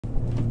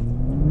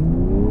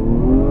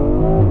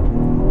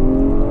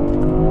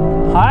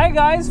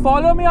Hi guys,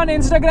 follow me on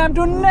Instagram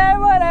to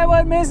never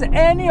ever miss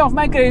any of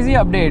my crazy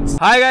updates.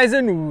 Hi guys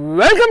and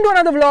welcome to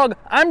another vlog.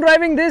 I'm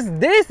driving this.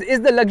 This is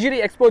the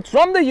luxury exports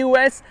from the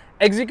US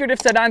executive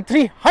sedan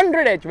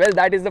 300h. Well,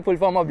 that is the full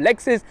form of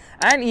Lexus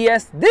and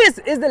ES. This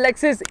is the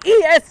Lexus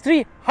ES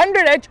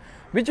 300h,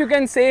 which you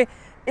can say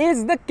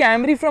is the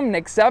Camry from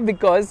Nexa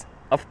because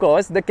of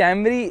course the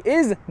Camry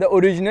is the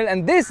original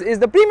and this is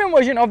the premium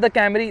version of the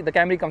Camry. The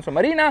Camry comes from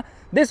Arena,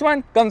 this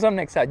one comes from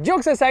Nexa.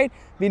 Jokes aside,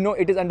 we know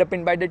it is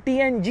underpinned by the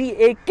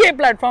TNGA-K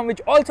platform,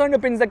 which also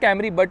underpins the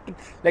Camry, but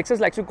Lexus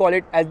likes to call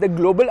it as the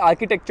global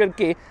architecture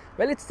K.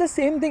 Well, it's the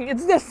same thing,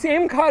 it's the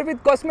same car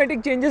with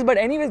cosmetic changes, but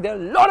anyways, there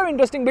are a lot of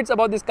interesting bits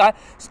about this car.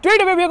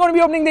 Straight away we are going to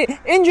be opening the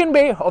engine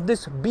bay of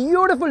this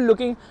beautiful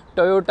looking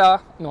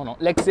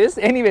Lexus.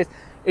 Anyways,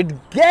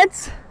 it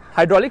gets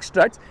hydraulic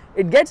struts,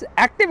 it gets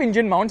active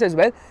engine mounts as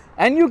well,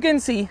 and you can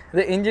see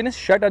the engine is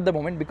shut at the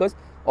moment because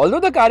although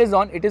the car is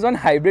on, it is on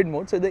hybrid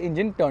mode, so the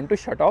engine turned to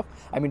shut off.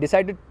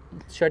 Decided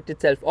to shut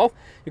itself off.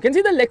 You can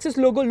see the Lexus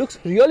logo looks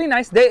really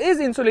nice. There is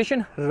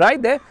insulation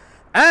right there,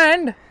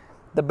 and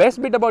the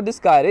best bit about this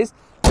car is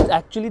it's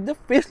actually the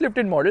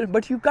facelifted model,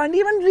 but you can't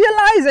even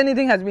realize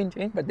anything has been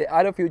changed, but there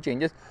are a few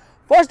changes.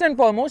 First and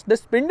foremost, the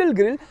spindle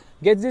grille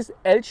gets this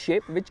L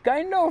shape, which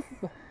kind of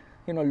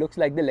looks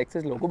like the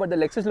Lexus logo, but the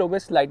Lexus logo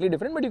is slightly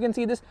different. But you can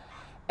see this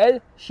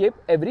L shape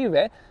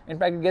everywhere. In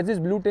fact, it gets this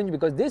blue tinge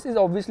because this is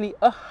obviously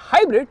a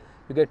hybrid.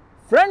 You get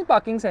front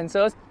parking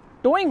sensors,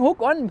 towing hook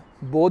on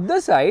both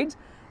the sides,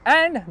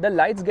 and the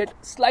lights get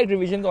slight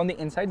revisions on the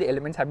inside. The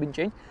elements have been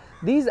changed.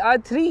 These are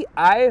 3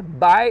 eye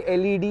by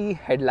LED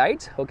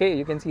headlights. Okay,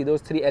 you can see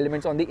those 3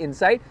 elements on the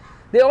inside.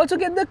 They also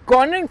get the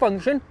cornering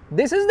function.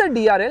 This is the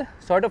DRL,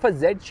 sort of a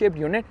Z-shaped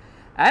unit,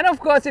 and of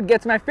course it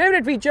gets my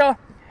favorite feature,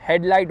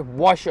 headlight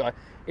washer.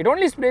 It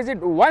only sprays it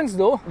once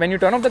though, when you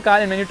turn off the car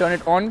and when you turn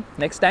it on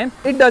next time.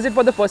 It does it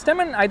for the first time,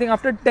 and I think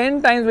after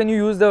 10 times when you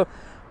use the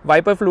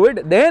wiper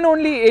fluid, then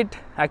only it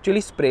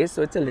actually sprays,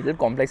 so it's a little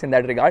complex in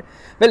that regard.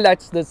 Well,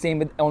 that's the same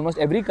with almost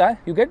every car.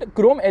 You get a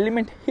chrome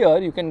element here,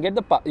 you can get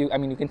the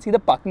you can see the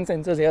parking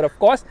sensors here, of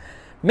course.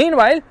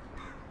 Meanwhile,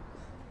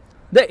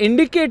 the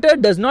indicator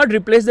does not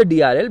replace the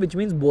DRL, which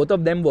means both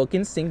of them work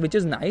in sync, which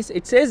is nice.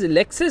 It says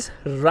Lexus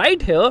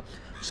right here.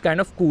 It's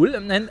kind of cool,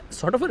 and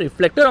sort of a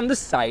reflector on the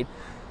side.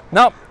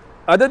 Now,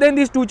 other than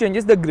these two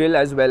changes, the grille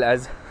as well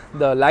as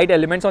the light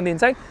elements on the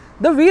inside,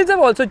 the wheels have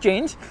also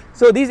changed.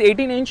 So these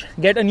 18-inch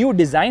get a new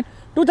design.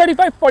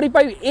 235,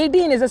 45,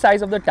 18 is the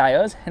size of the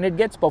tires, and it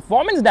gets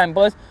performance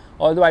dampers,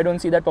 although I don't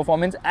see that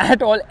performance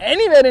at all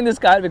anywhere in this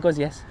car because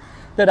yes,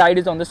 the ride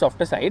is on the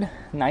softer side.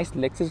 Nice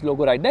Lexus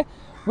logo right there.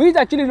 Wheels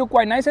actually look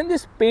quite nice, and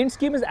this paint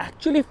scheme is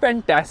actually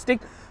fantastic.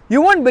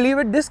 You won't believe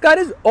it, this car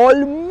is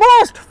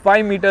almost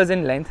 5 meters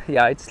in length.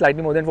 Yeah, it's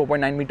slightly more than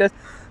 4.9 meters.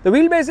 The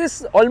wheelbase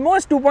is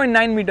almost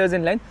 2.9 meters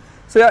in length.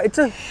 So yeah, it's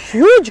a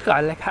huge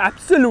car, like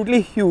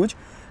absolutely huge,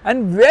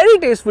 and very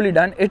tastefully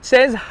done. It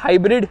says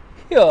hybrid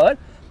here.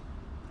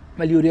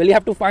 Well, you really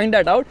have to find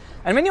that out.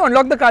 And when you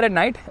unlock the car at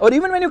night, or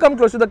even when you come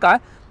close to the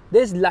car,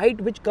 there's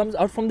light which comes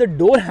out from the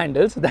door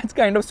handles. So that's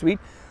kind of sweet.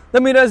 The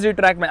mirrors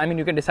retract,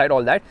 you can decide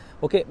all that.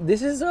 Okay,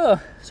 this is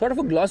a sort of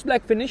a gloss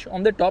black finish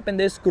on the top, and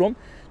there's chrome.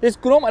 There's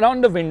chrome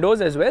around the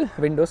windows as well,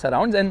 window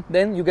surrounds, and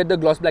then you get the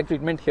gloss black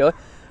treatment here.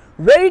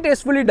 Very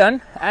tastefully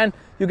done, and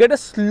you get a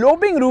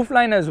sloping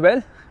roofline as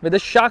well with a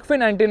shark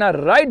fin antenna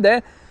right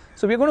there.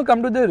 So we're going to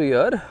come to the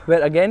rear,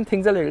 where again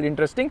things are a little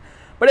interesting,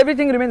 but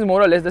everything remains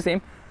more or less the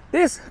same.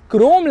 This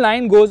chrome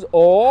line goes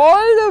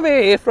all the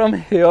way from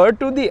here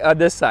to the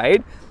other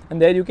side, and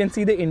there you can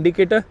see the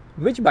indicator,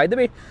 which by the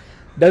way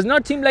does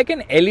not seem like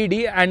an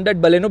LED, and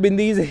that Baleno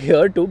Bindi is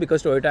here too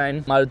because Toyota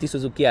and Maruti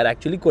Suzuki are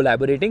actually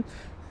collaborating.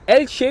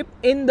 L shape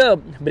in the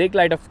brake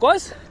light, of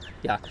course.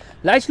 Yeah,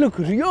 lights look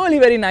really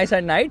very nice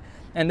at night,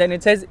 and then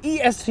it says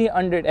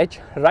ES300h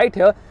right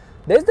here.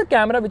 There's the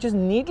camera, which is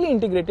neatly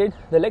integrated.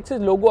 The Lexus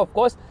logo, of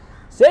course,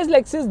 says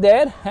Lexus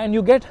there, and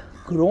you get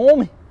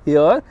chrome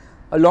here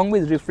along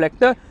with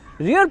reflector,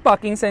 rear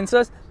parking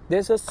sensors.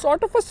 There's a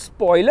sort of a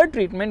spoiler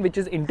treatment which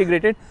is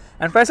integrated,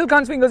 and Faisal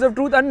Khan's fingers of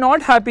truth are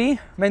not happy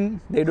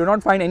when they do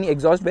not find any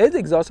exhaust. Where is the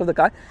exhaust of the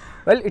car?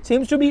 Well, it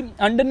seems to be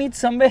underneath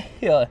somewhere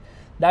here.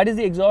 That is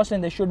the exhaust,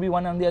 and there should be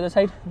one on the other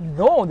side.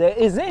 No, there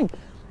isn't.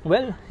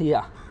 Well,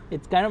 yeah,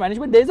 it's kind of managed,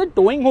 but there's a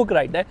towing hook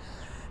right there.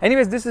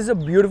 Anyways, this is a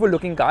beautiful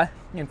looking car.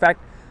 In fact,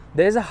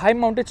 there's a high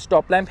mounted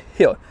stop lamp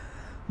here.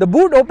 The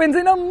boot opens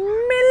in a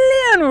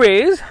million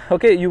ways.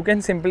 Okay, you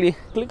can simply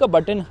click a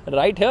button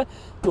right here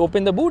to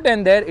open the boot,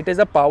 and there it is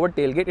a power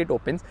tailgate. It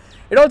opens.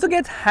 It also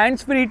gets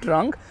hands-free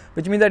trunk,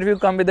 which means that if you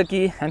come with the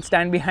key and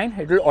stand behind,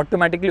 it will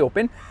automatically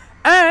open.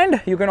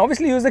 And you can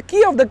obviously use the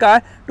key of the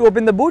car to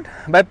open the boot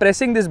by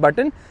pressing this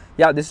button.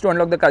 Yeah, this is to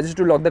unlock the car, this is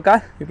to lock the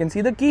car. You can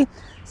see the key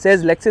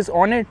says Lexus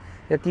on it.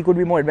 The key could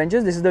be more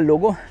adventurous. This is the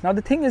logo. Now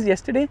the thing is,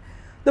 yesterday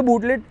the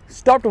boot lid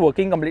stopped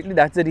working completely.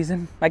 That's the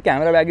reason my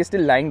camera bag is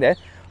still lying there.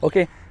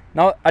 Okay,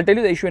 now I'll tell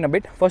you the issue in a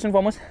bit. First and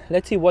foremost,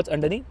 let's see what's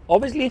underneath.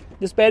 Obviously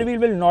the spare wheel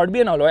will not be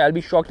an alloy. I'll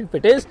be shocked if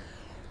it is.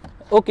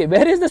 Okay,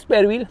 where is the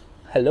spare wheel?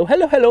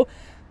 Hello.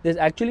 there's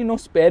actually no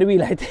spare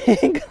wheel, I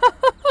think.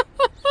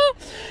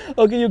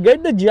 Okay, you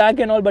get the jack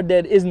and all, but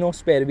there is no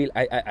spare wheel.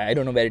 I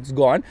don't know where it's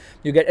gone.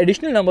 You get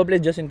additional number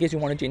plate just in case you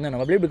want to change the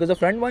number plate, because the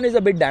front one is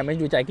a bit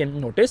damaged, which I can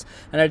notice,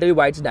 and I'll tell you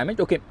why it's damaged.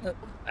 Okay,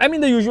 I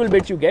mean the usual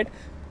bits you get.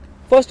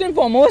 First and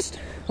foremost,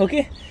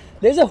 okay,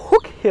 there's a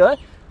hook here.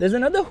 There's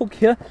another hook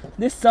here.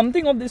 There's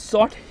something of this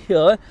sort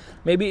here.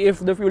 Maybe if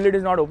the fuel lid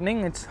is not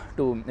opening, it's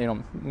to, you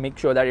know, make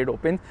sure that it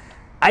opens.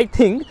 I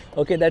think,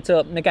 okay, that's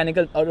a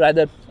mechanical, or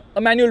rather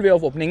a manual way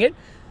of opening it.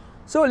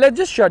 So let's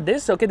just shut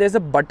this. Okay, there's a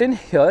button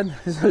here.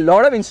 There's a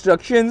lot of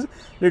instructions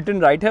written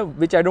right here,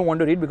 which I don't want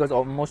to read because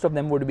most of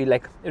them would be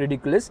like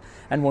ridiculous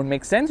and won't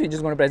make sense. We're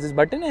just going to press this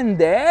button and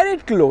there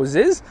it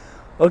closes.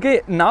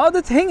 Okay, now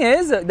the thing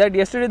is that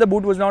yesterday the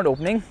boot was not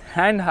opening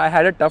and I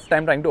had a tough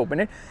time trying to open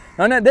it.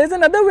 Now there's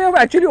another way of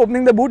actually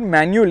opening the boot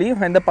manually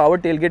when the power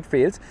tailgate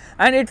fails,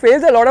 and it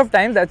fails a lot of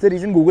times. That's the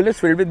reason Google is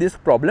filled with this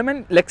problem,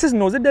 and Lexus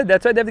knows it.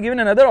 That's why they've given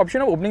another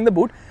option of opening the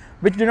boot,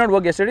 which did not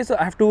work yesterday. So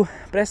I have to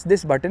press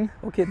this button,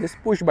 okay, this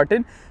push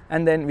button,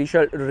 and then we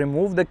shall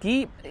remove the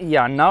key.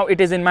 Yeah, now it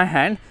is in my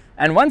hand,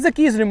 and once the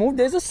key is removed,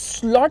 there's a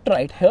slot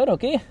right here.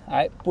 Okay,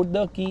 I put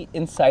the key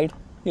inside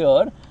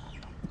here.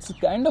 It's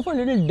kind of a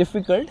little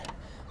difficult,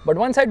 but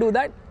once I do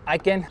that, I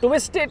can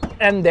twist it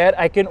and there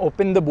I can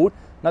open the boot.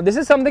 Now this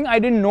is something I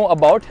didn't know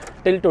about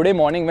till today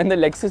morning when the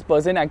Lexus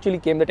person actually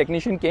came, the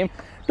technician came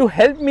to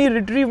help me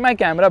retrieve my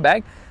camera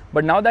bag.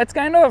 But now that's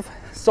kind of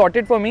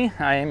sorted for me.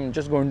 I am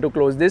just going to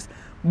close this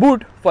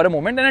boot for a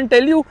moment, and I'll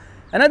tell you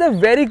another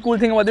very cool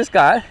thing about this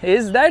car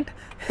is that,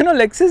 you know,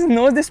 Lexus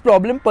knows this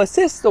problem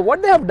persists. So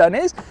what they have done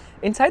is,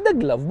 inside the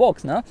glove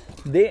box now,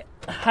 they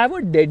have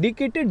a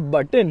dedicated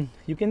button.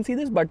 You can see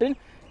this button.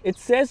 It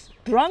says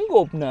trunk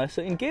opener.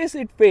 So in case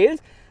it fails,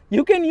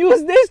 you can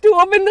use this to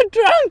open the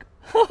trunk.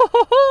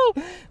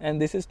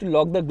 And this is to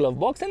lock the glove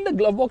box, and the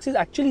glove box is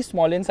actually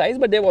small in size,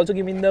 but they've also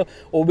given the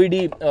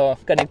OBD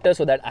connector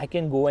so that I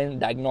can go and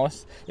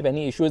diagnose if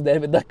any issues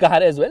there with the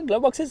car as well.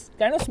 Glove box is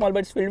kind of small, but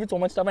it's filled with so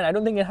much stuff, and I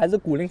don't think it has a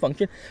cooling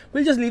function.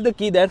 We'll just leave the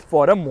key there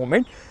for a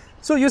moment.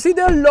 So you see,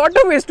 there are a lot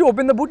of ways to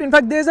open the boot. In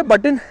fact, there's a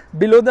button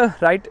below the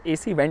right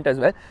AC vent as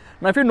well.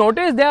 Now if you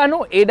notice, there are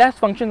no ADAS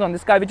functions on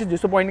this car, which is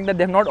disappointing that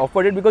they have not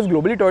offered it, because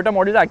globally Toyota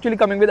models are actually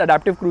coming with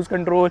adaptive cruise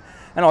control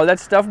and all that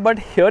stuff. But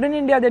here in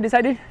India, they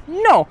decided,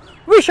 no,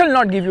 we shall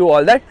not give you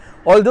all that.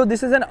 Although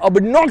this is an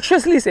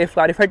obnoxiously safe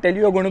car. If I tell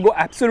you, you're going to go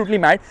absolutely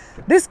mad.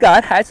 This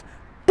car has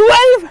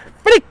 12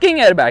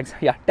 freaking airbags.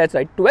 Yeah, that's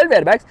right, 12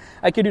 airbags.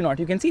 I kid you not.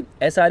 You can see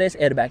SRS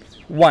airbag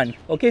 1.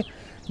 Okay,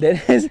 there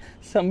is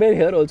somewhere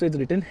here also it's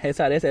written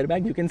SRS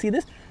airbag. You can see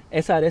this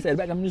SRS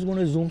airbag. I'm just going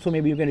to zoom so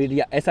maybe you can read it.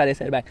 Yeah,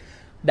 SRS airbag.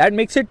 That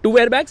makes it 2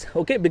 airbags,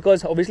 okay,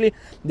 because obviously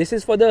this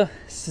is for the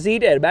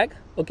seat airbag,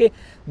 okay,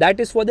 that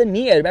is for the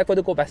knee airbag for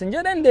the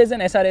co-passenger, and there's an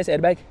SRS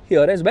airbag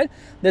here as well.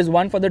 There's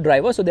one for the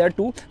driver, so there are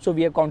 2, so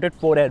we have counted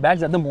 4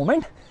 airbags at the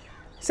moment.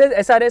 It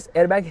says SRS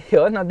airbag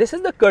here. Now this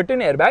is the curtain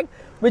airbag,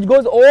 which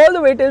goes all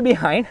the way till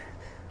behind.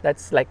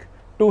 That's like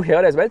 2 here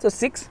as well, so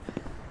 6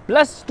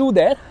 plus 2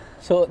 there,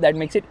 so that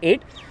makes it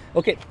 8.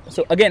 Okay,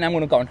 so again I'm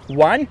going to count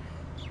 1,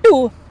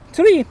 2,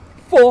 3,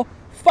 4,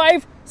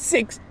 5,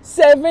 6,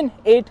 7,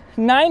 8,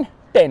 9,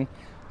 10.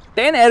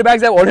 10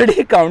 airbags I've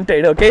already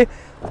counted, okay.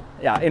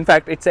 Yeah, in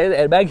fact, it says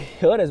airbag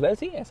here as well.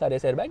 See,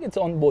 SRS airbag. It's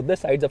on both the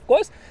sides, of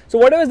course. So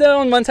whatever is there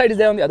on one side is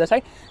there on the other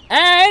side.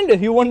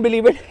 And you won't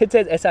believe it, it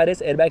says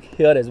SRS airbag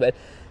here as well.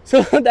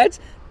 So that's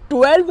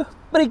 12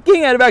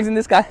 freaking airbags in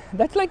this car.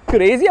 That's like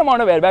crazy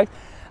amount of airbags.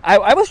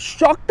 I was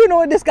shocked to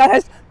know this car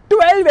has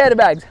 12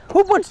 airbags.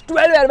 Who puts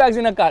 12 airbags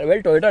in a car?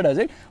 Well, Toyota does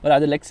it, or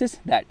rather Lexus.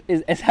 That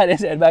is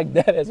SRS airbag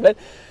there as well.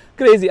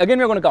 Crazy. Again,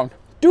 we're going to count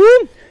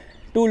 2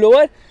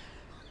 lower,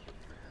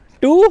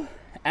 2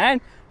 and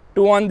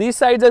 2 on these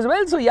sides as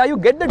well. So yeah, you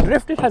get the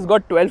drift. It has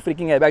got 12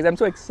 freaking airbags. I'm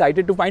so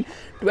excited to find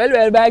 12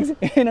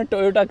 airbags in a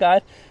Toyota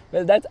car.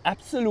 Well, that's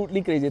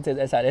absolutely crazy. It says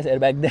SRS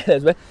airbag there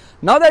as well.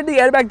 Now that the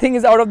airbag thing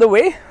is out of the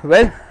way,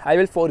 well, I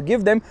will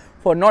forgive them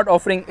for not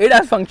offering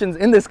ADAS functions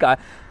in this car.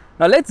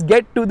 Now let's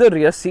get to the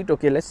rear seat.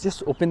 Okay, let's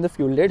just open the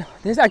fuel lid.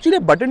 There's actually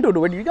a button to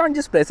do it. You can't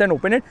just press and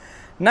open it.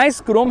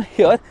 Nice chrome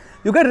here.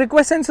 You get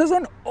request sensors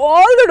on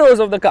all the doors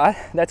of the car.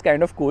 That's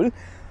kind of cool.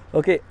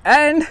 Okay,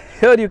 and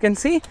here you can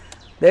see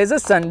there's a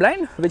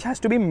sunblind which has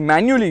to be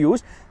manually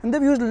used, and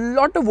they've used a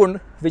lot of wood,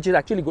 which is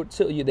actually good.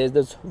 So there's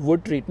this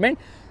wood treatment,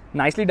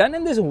 nicely done,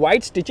 and this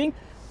white stitching,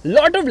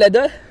 lot of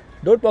leather.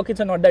 Door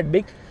pockets are not that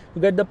big.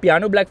 You get the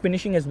piano black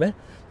finishing as well,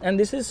 and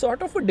this is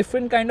sort of a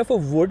different kind of a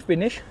wood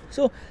finish.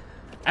 So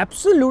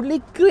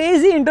absolutely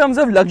crazy in terms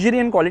of luxury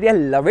and quality. I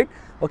love it.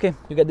 Okay,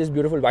 you get this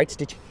beautiful white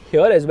stitch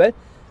here as well.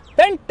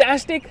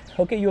 Fantastic.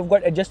 Okay, you've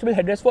got adjustable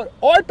headrest for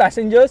all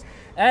passengers,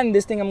 and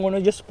this thing I'm going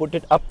to just put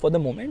it up for the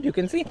moment. You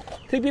can see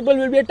 3 people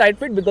will be a tight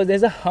fit because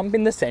there's a hump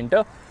in the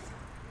center.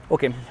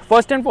 Okay,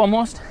 first and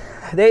foremost,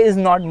 there is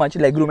not much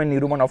legroom and knee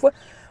room on offer,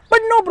 but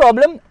no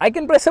problem. I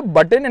can press a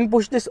button and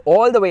push this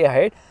all the way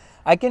ahead.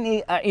 I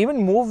can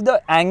even move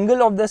the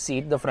angle of the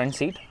seat, the front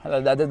seat,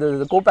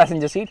 the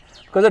co-passenger seat,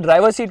 because the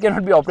driver's seat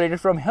cannot be operated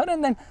from here,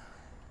 and then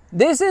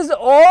This is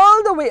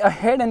all the way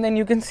ahead, and then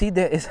you can see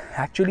there is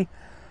actually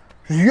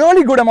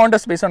really good amount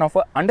of space on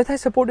offer. Under thigh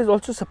support is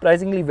also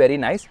surprisingly very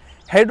nice.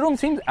 Headroom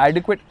seems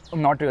adequate,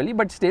 not really,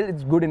 but still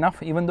it's good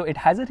enough, even though it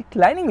has a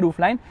reclining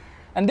roofline.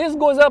 And this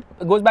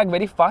goes back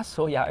very fast,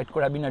 so yeah, it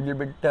could have been a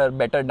little bit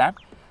better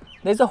damped.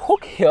 There's a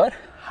hook here,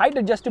 height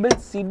adjustable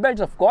seat belts,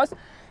 of course.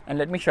 And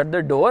let me shut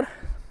the door.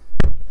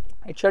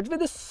 It shuts with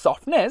this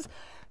softness.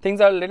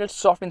 Things are a little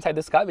soft inside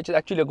this car, which is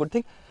actually a good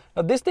thing.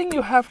 Now this thing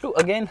you have to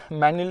again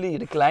manually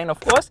recline, of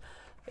course.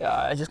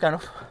 I just kind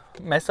of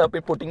mess up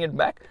in putting it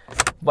back.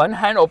 One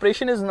hand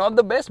operation is not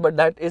the best, but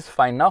that is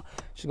fine now.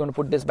 She's going to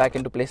put this back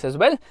into place as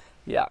well.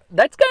 Yeah,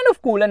 that's kind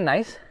of cool and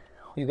nice.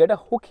 You get a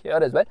hook here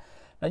as well.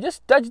 Now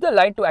just touch the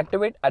light to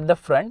activate at the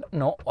front.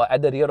 No, or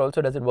at the rear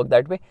also. Does it work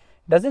that way?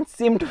 Doesn't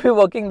seem to be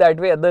working that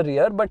way at the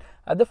rear, but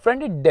at the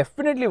front it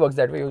definitely works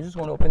that way. You're just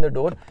going to open the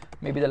door.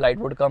 Maybe the light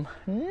would come.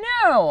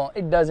 No,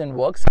 it doesn't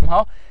work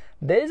somehow.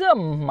 There's a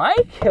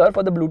mic here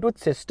for the Bluetooth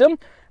system,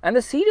 and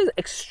the seat is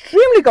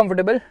extremely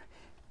comfortable.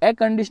 Air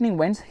conditioning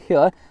vents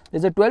here.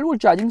 There's a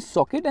 12-volt charging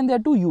socket, and there are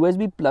two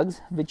USB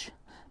plugs, which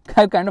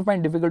I kind of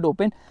find difficult to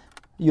open.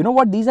 You know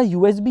what? These are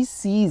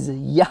USB-Cs.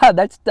 Yeah,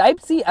 that's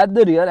Type-C at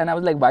the rear, and I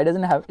was like, why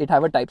doesn't it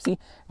have a Type-C? It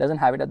doesn't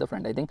have it at the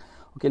front, I think.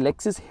 Okay,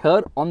 Lexus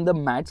here on the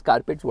mats,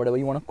 carpets, whatever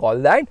you want to call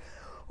that.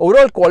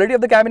 Overall quality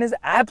of the cabin is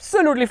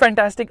absolutely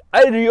fantastic.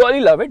 I really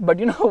love it. But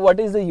you know what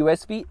is the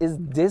USP is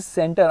this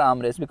center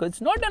armrest, because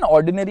it's not an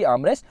ordinary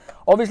armrest.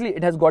 Obviously,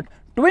 it has got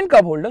twin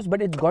cup holders,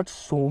 but it's got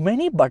so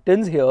many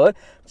buttons here.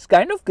 It's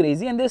kind of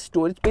crazy, and there's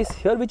storage space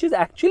here, which is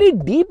actually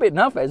deep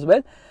enough as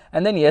well.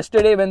 And then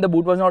yesterday when the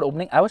boot was not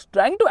opening, I was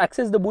trying to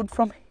access the boot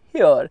from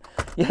here.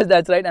 Yes,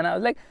 that's right. And I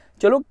was like,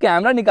 chalo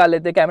camera nikal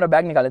lete, camera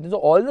bag nikal lete. So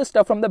all the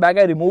stuff from the bag,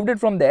 I removed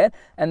it from there,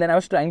 and then I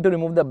was trying to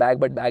remove the bag,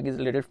 but bag is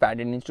a little fat.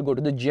 It needs to go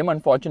to the gym,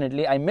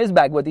 unfortunately. I miss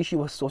Bagwati, she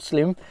was so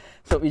slim.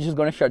 So we're just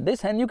going to shut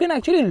this, and you can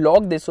actually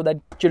lock this so that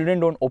children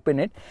don't open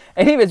it.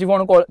 Anyways, if you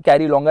want to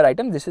carry longer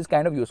items, this is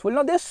kind of useful.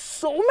 Now there's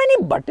so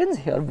many buttons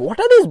here. What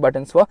are these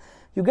buttons for?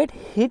 You get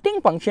heating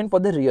function for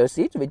the rear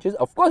seats, which is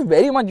of course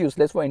very much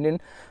useless for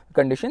Indian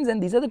conditions.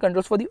 And these are the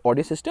controls for the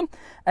audio system,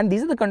 and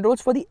these are the controls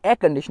for the air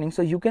conditioning.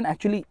 So you can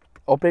actually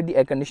operate the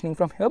air conditioning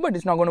from here, but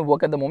it's not going to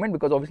work at the moment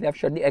because obviously I've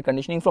shut the air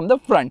conditioning from the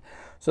front.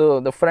 So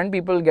the front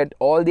people get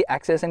all the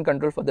access and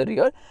control for the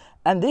rear.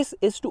 And this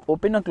is to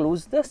open or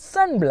close the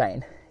sun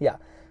blind. Yeah.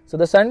 So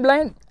the sun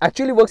blind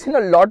actually works in a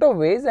lot of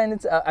ways, and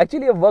it's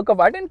actually a work of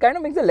art and kind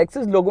of makes the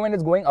Lexus logo when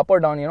it's going up or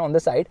down, you know, on the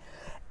side.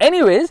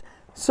 Anyways,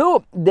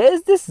 so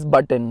there's this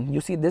button.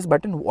 You see this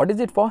button. What is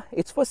it for?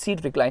 It's for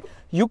seat recline.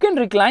 You can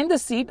recline the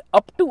seat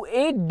up to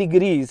 8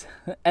 degrees.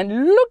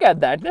 And look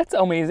at that. That's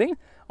amazing.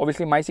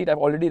 Obviously, my seat, I've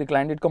already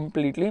reclined it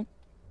completely.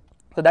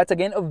 So that's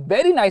again a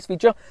very nice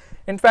feature.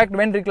 In fact,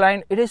 when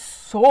reclined, it is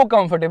so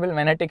comfortable.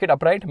 When I take it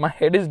upright, my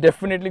head is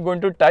definitely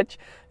going to touch.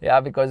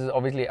 Yeah, because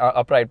obviously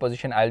upright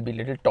position, I'll be a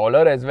little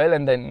taller as well.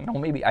 And then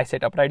maybe I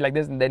sit upright like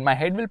this, and then my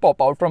head will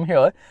pop out from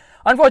here.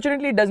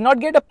 Unfortunately, it does not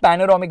get a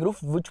panoramic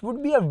roof, which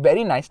would be a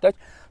very nice touch.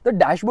 The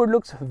dashboard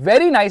looks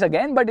very nice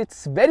again, but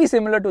it's very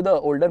similar to the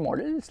older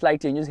model.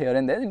 Slight changes here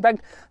and there. In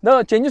fact,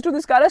 the changes to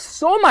this car are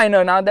so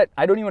minor now that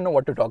I don't even know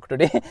what to talk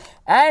today.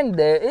 And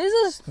there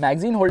is a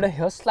magazine holder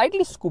here,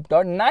 slightly scooped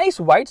out. Nice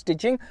white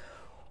stitching.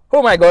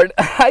 Oh my god,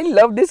 I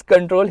love this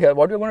control here.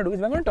 What we're going to do is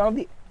we're going to turn off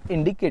the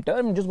indicator.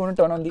 I'm just going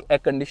to turn on the air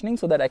conditioning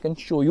so that I can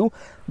show you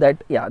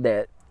that, yeah,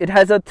 there. It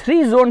has a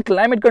 3-zone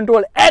climate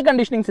control air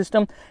conditioning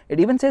system. It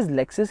even says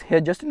Lexus here,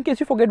 just in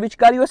case you forget which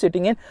car you are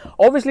sitting in.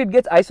 Obviously, it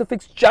gets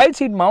ISOFIX child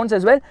seat mounts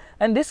as well.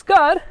 And this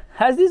car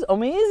has these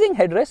amazing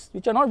headrests,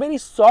 which are not very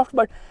soft,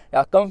 but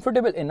yeah,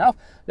 comfortable enough.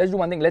 Let's do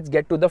one thing. Let's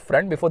get to the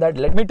front. Before that,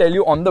 let me tell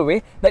you on the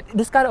way that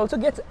this car also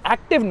gets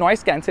active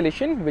noise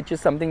cancellation, which is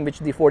something which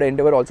the Ford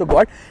Endeavour also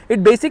got.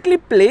 It basically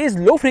plays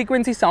low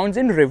frequency sounds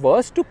in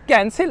reverse to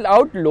cancel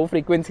out low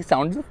frequency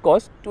sounds, of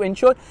course, to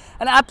ensure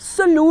an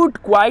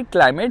absolute quiet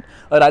climate,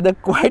 or rather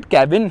quiet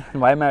cabin.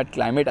 Why am I at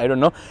climate? I don't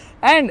know.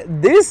 And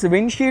this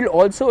windshield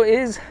also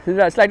is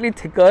slightly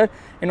thicker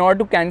in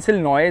order to cancel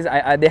noise.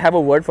 They have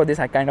a word for this,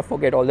 I kind of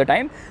forget all the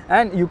time.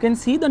 And you can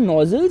see the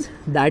nozzles.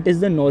 That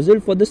is the nozzle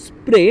for the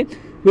spray,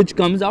 which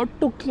comes out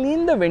to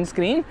clean the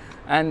windscreen.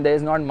 And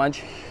there's not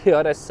much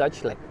here as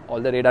such, like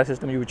all the radar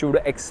system you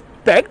would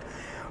expect.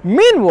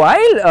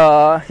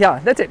 Meanwhile, yeah,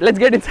 that's it. Let's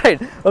get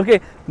inside.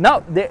 Okay, now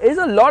there is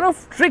a lot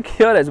of trick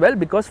here as well,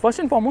 because first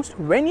and foremost,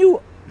 when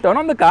you turn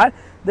on the car,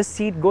 the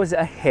seat goes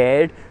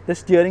ahead, the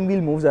steering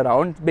wheel moves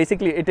around.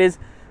 Basically, it is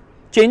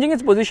changing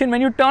its position when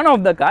you turn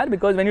off the car,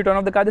 because when you turn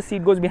off the car, the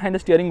seat goes behind, the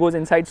steering goes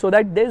inside, so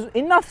that there's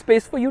enough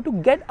space for you to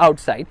get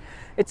outside.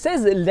 It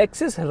says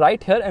Lexus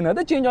right here.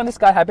 Another change on this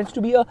car happens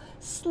to be a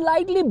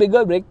slightly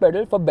bigger brake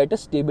pedal for better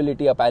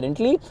stability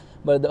apparently,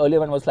 but the earlier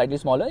one was slightly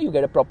smaller. You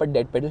get a proper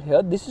dead pedal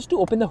here. This is to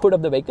open the hood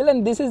of the vehicle,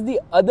 and this is the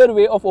other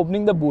way of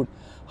opening the boot.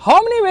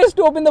 How many ways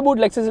to open the boot?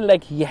 Lexus is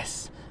like,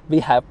 yes, we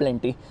have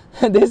plenty.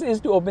 This is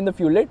to open the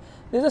fuel lid.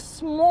 There's a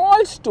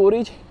small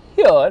storage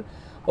here.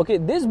 Okay,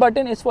 this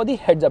button is for the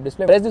heads up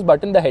display. Press this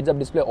button, the heads up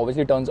display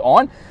obviously turns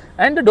on,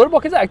 and the door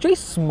pockets are actually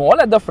small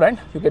at the front.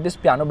 You get this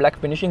piano black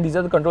finishing. These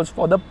are the controls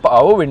for the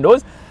power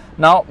windows.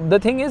 Now the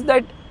thing is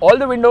that all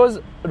the windows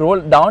roll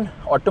down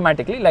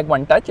automatically, like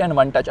one touch and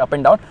one touch up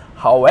and down.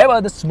 However,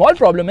 the small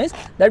problem is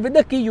that with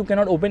the key you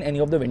cannot open any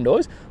of the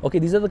windows. Okay,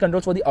 these are the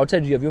controls for the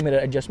outside rear view mirror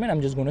adjustment.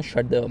 I'm just going to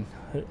shut the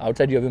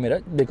outside rear view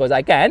mirror because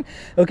I can.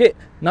 Okay,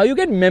 now you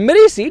get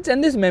memory seats,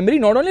 and this memory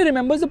not only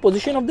remembers the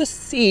position of the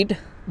seat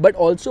but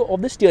also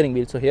of the steering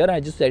wheel. So here I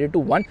just set it to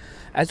 1.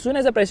 As soon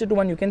as I press it to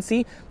 1, you can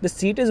see the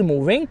seat is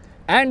moving,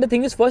 and the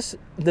thing is, first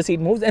the seat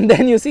moves and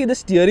then you see the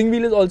steering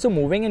wheel is also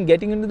moving and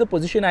getting into the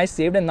position I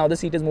saved, and now the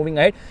seat is moving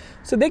ahead.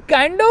 So they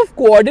kind of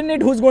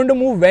coordinate who's going to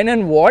move when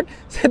and what.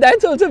 So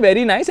that's also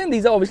very nice, and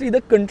these are obviously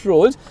the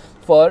controls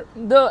for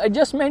the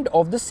adjustment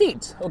of the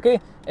seats. Okay,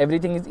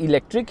 everything is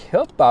electric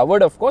here,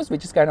 powered of course,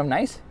 which is kind of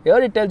nice. Here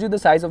it tells you the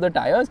size of the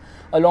tires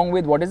along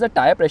with what is the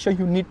tire pressure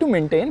you need to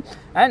maintain,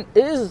 and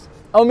it is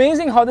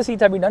amazing how the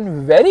seats have been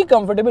done. Very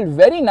comfortable,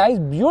 very nice,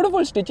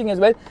 beautiful stitching as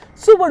well.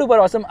 Super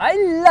duper awesome. I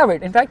love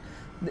it. In fact,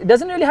 it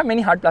doesn't really have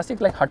many hard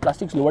plastics, like hard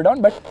plastics lower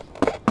down, but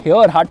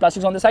here hard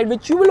plastics on the side,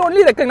 which you will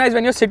only recognize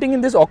when you're sitting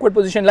in this awkward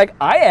position like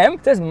I am.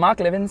 It says Mark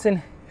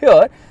Levinson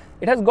here.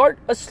 It has got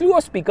a slew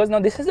of speakers. Now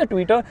this is a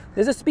tweeter.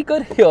 There's a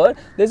speaker here.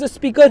 There's a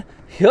speaker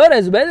here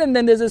as well, and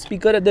then there's a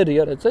speaker at the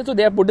rear. So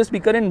they have put the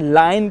speaker in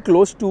line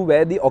close to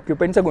where the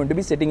occupants are going to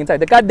be sitting inside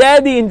the car.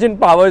 There the engine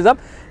powers up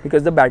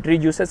because the battery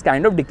juice has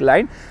kind of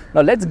declined.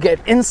 Now let's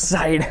get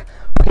inside.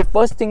 Okay,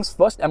 first things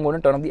first, I'm going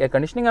to turn off the air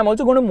conditioning. I'm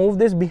also going to move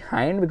this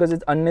behind because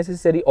it's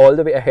unnecessary all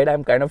the way ahead.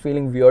 I'm kind of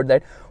feeling weird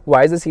that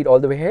why is the seat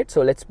all the way ahead?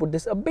 So let's put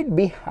this a bit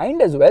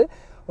behind as well.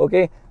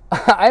 Okay,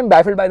 I'm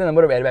baffled by the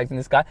number of airbags in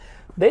this car.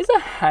 There is a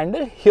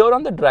handle here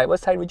on the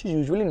driver's side, which is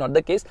usually not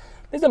the case.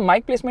 There's a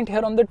mic placement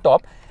here on the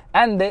top,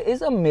 and there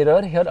is a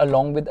mirror here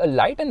along with a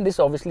light, and this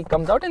obviously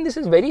comes out, and this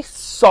is very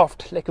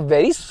soft, like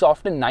very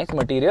soft and nice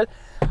material.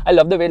 I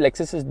love the way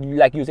Lexus is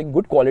like using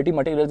good quality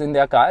materials in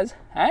their cars,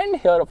 and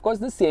here of course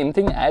the same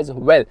thing as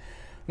well.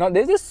 Now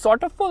there's this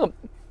sort of a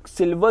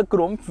silver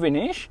chrome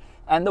finish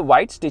and the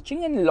white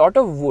stitching and a lot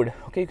of wood.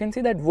 Okay, you can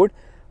see that wood,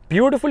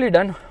 beautifully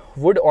done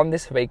wood on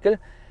this vehicle,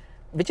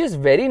 which is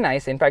very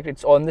nice. In fact,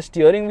 it's on the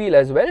steering wheel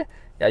as well.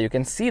 Yeah, you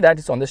can see that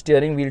it's on the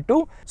steering wheel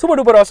too. Super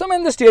duper awesome,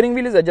 and the steering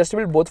wheel is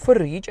adjustable both for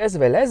reach as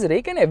well as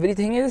rake, and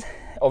everything is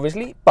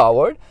obviously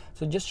powered.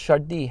 So just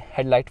shut the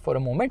headlight for a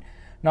moment.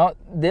 Now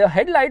the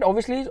headlight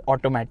obviously is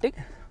automatic.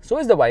 So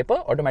is the wiper,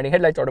 automatic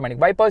headlights, automatic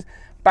wipers.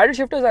 Paddle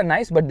shifters are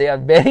nice, but they are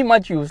very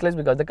much useless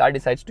because the car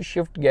decides to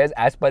shift gears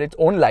as per its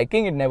own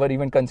liking. It never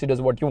even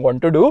considers what you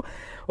want to do.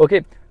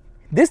 Okay,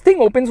 this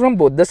thing opens from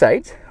both the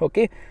sides.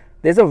 Okay,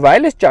 there's a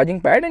wireless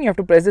charging pad, and you have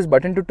to press this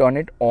button to turn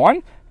it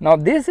on. Now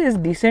this is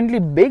decently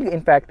big.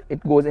 In fact,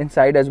 it goes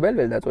inside as well.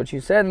 Well, that's what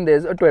she said. And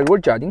there's a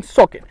 12-volt charging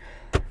socket.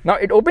 Now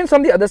it opens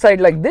from the other side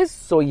like this.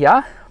 So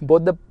yeah,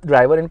 both the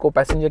driver and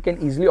co-passenger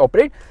can easily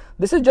operate.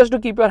 This is just to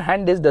keep your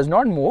hand. This does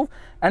not move,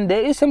 and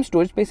there is some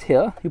storage space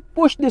here. You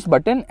push this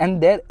button and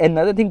there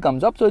another thing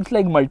comes up. So it's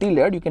like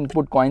multi-layered. You can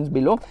put coins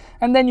below,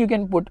 and then you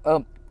can put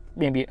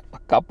maybe a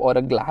cup or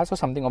a glass or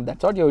something of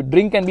that sort. Your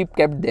drink can be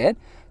kept there,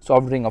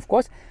 soft drink of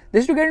course.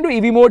 This is to get into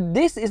EV mode.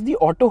 This is the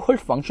auto hold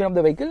function of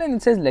the vehicle, and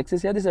it says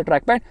Lexus here. This is a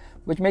trackpad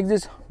which makes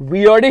this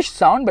weirdish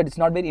sound, but it's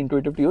not very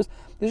intuitive to use.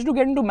 This is to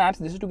get into maps,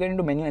 this is to get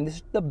into menu, and this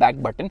is the back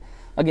button.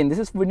 Again, this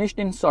is finished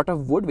in sort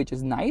of wood, which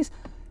is nice.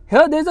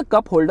 Here there's a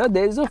cup holder,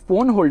 there is a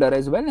phone holder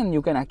as well, and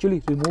you can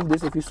actually remove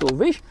this if you so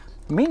wish.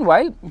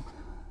 Meanwhile,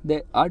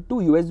 there are two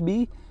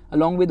USB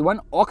along with one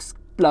aux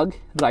plug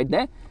right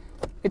there.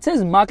 It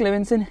says Mark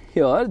Levinson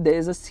here. There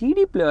is a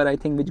CD player, I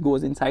think, which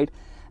goes inside,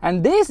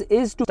 and this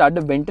is to start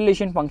the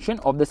ventilation function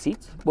of the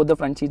seats. Both the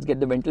front seats get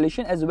the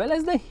ventilation as well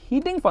as the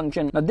heating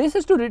function. Now this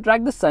is to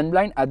retract the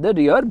sunblind at the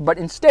rear, but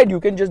instead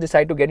you can just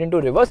decide to get into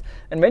reverse,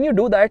 and when you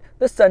do that,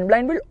 the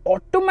sunblind will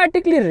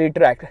automatically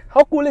retract.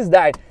 How cool is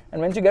that?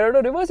 And once you get out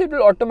of reverse, it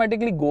will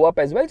automatically go up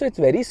as well. So it's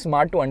very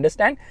smart to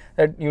understand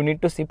that you need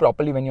to see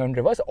properly when you're in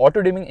reverse.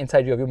 Auto dimming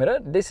inside your view mirror.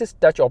 This is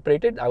touch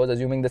operated. I was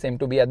assuming the same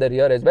to be at the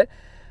rear as well.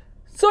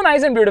 So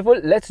nice and beautiful.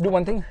 Let's do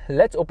one thing.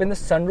 Let's open the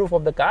sunroof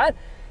of the car.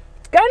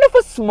 It's kind of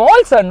a small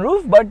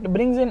sunroof, but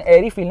brings in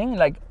airy feeling.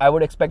 Like I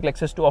would expect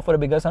Lexus to offer a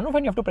bigger sunroof,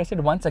 and you have to press it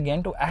once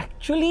again to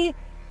actually,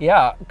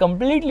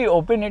 completely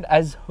open it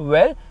as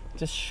well.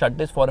 Just shut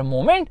this for a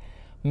moment.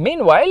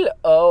 Meanwhile,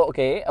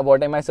 okay,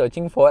 what am I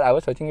searching for? I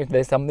was searching if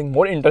there's something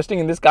more interesting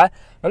in this car.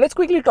 Now let's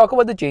quickly talk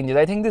about the changes.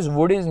 I think this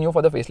wood is new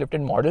for the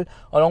facelifted model,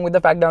 along with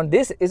the fact that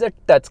this is a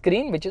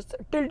touchscreen which is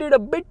tilted a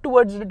bit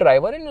towards the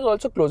driver and is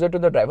also closer to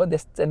the driver.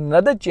 There's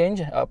another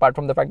change apart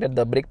from the fact that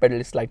the brake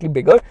pedal is slightly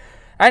bigger,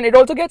 and it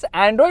also gets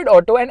Android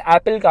Auto and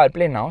Apple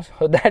CarPlay now.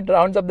 So that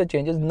rounds up the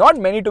changes. Not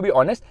many, to be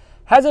honest.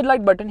 Hazard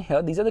light button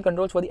here. These are the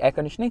controls for the air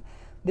conditioning.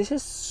 This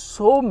is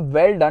so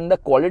well done. The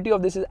quality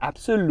of this is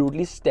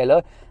absolutely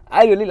stellar.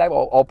 I really like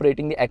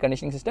operating the air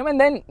conditioning system. And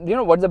then, you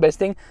know, what's the best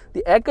thing?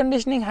 The air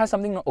conditioning has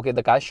something, okay,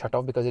 the car shut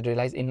off because it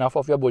realized enough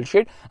of your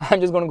bullshit.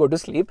 I'm just going to go to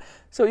sleep.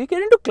 So you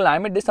get into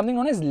climate, there's something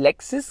known as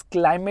Lexus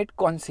Climate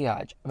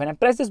Concierge. When I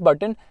press this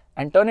button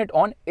and turn it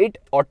on, it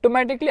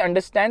automatically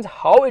understands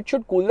how it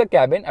should cool the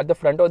cabin at the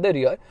front or the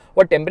rear,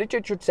 what temperature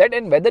it should set,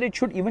 and whether it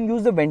should even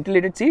use the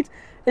ventilated seats.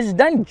 It's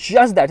done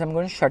just that. I'm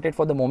going to shut it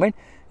for the moment.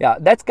 Yeah,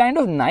 that's kind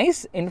of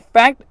nice. In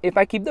fact, if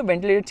I keep the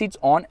ventilated seats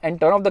on and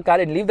turn off the car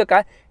and leave the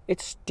car,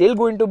 it's still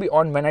going to be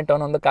on when I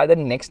turn on the car the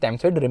next time.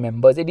 So it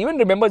remembers. It even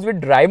remembers which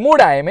drive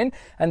mode I am in.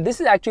 And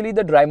this is actually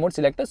the drive mode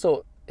selector.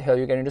 So here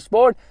you get into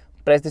sport,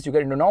 press this, you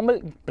get into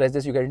normal, press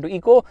this, you get into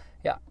eco.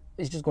 Yeah,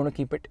 it's just going to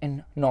keep it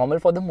in normal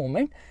for the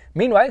moment.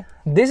 Meanwhile,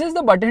 this is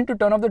the button to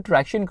turn off the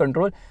traction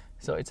control.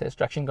 So it says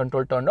traction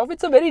control turned off.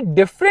 It's a very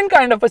different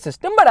kind of a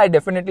system, but I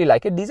definitely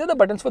like it. These are the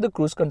buttons for the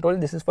cruise control.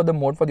 This is for the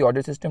mode for the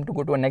audio system to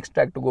go to a next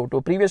track, to go to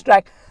a previous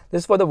track.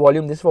 This is for the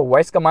volume. This is for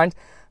voice commands.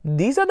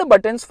 These are the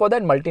buttons for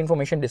that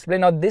multi-information display.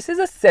 Now, this is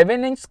a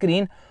 7-inch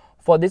screen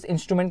for this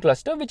instrument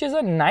cluster, which is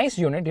a nice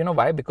unit. You know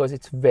why? Because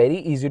it's very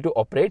easy to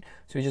operate.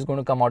 So we're just going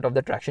to come out of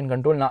the traction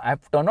control. Now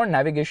I've turned on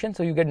navigation,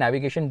 so you get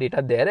navigation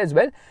data there as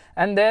well.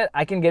 And there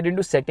I can get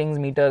into settings,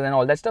 meters and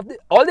all that stuff.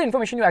 All the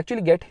information you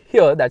actually get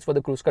here, that's for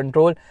the cruise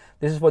control.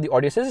 This is for the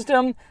audio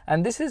system,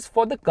 and this is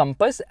for the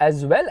compass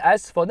as well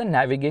as for the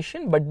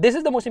navigation. But this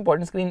is the most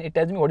important screen. It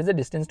tells me what is the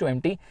distance to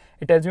empty.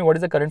 It tells me what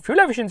is the current fuel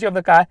efficiency of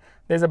the car.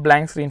 There's a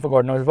blank screen for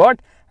God knows what.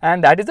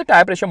 And that is the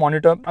tire pressure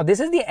monitor. Now, this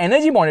is the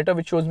energy monitor,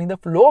 which shows me the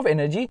flow of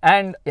energy.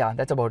 And yeah,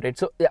 that's about it.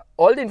 So yeah,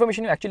 all the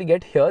information you actually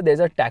get here. There's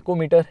a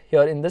tachometer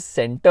here in the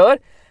center,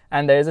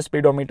 and there is a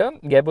speedometer,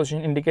 gear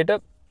position indicator.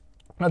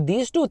 Now,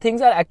 these two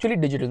things are actually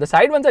digital. The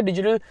side ones are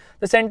digital.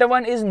 The center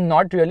one is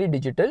not really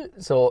digital.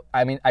 So,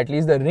 I mean, at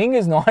least the ring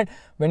is not.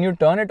 When you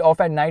turn it off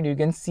at night, you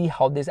can see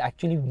how this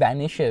actually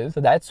vanishes.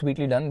 So, that's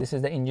sweetly done. This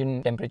is the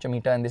engine temperature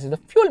meter, and this is the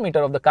fuel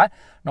meter of the car.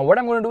 Now, what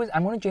I'm going to do is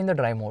I'm going to change the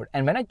drive mode.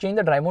 And when I change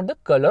the drive mode, the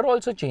color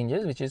also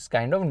changes, which is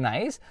kind of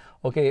nice.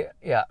 Okay,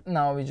 yeah,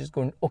 now we're just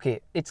going, okay,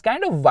 it's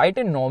kind of white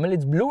and normal.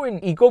 It's blue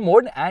in eco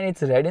mode, and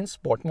it's red in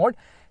sport mode.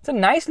 It's a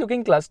nice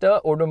looking cluster.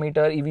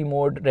 Odometer, EV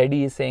mode,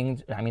 ready is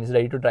saying, I mean, it's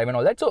ready to drive and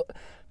all that. So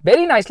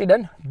very nicely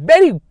done.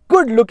 Very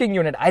good looking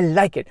unit. I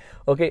like it.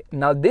 Okay,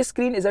 now this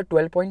screen is a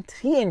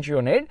 12.3-inch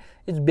unit.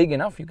 It's big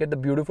enough. You get the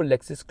beautiful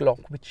Lexus clock,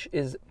 which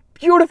is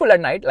beautiful at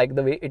night, like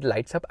the way it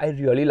lights up. I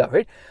really love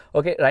it.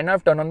 Okay, right now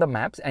I've turned on the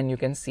maps, and you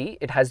can see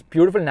it has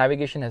beautiful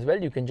navigation as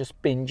well. You can just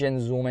pinch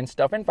and zoom and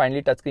stuff. And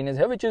finally, touchscreen is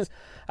here, which is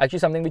actually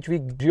something which we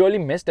really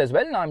missed as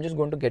well. Now I'm just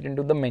going to get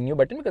into the menu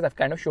button because I've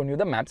kind of shown you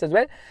the maps as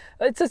well.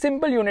 It's a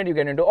simple unit. You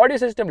get into audio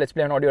system. Let's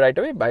play on audio right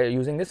away by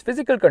using this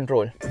physical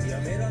control.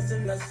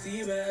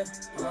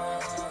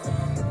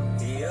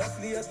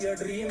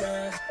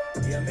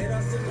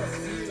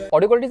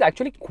 Audio quality is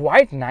actually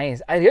quite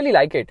nice. I really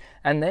like it.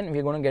 And then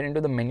we're going to get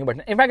into the menu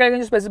button. In fact, I can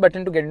just press this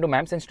button to get into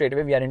maps, and straight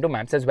away we are into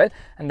maps as well.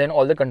 And then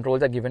all the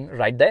controls are given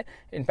right there.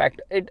 In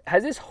fact, it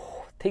has this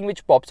thing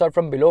which pops out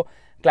from below.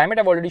 Climate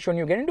I've already shown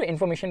you. Get into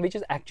information, which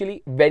is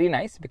actually very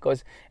nice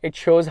because it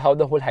shows how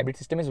the whole hybrid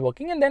system is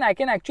working. And then I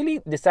can actually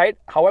decide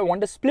how I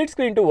want the split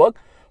screen to work,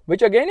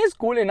 which again is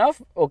cool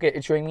enough. Okay,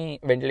 it's showing me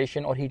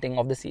ventilation or heating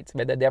of the seats,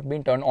 whether they have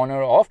been turned on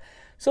or off.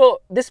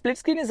 So this split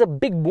screen is a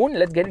big boon.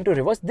 Let's get into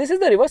reverse. This is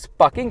the reverse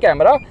parking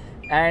camera,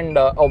 and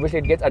obviously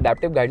it gets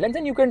adaptive guidelines,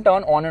 and you can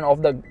turn on and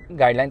off the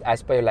guidelines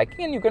as per your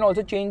liking, and you can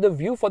also change the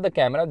view for the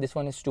camera. This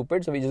one is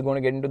stupid, so we're just going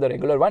to get into the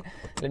regular one.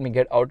 Let me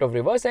get out of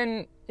reverse,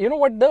 and you know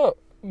what, the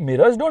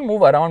mirrors don't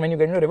move around when you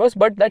get into reverse,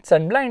 but that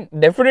sunblind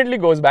definitely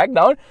goes back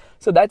down.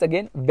 So that's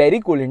again very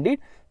cool indeed.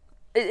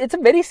 It's a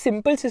very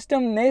simple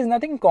system. There is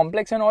nothing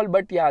complex and all,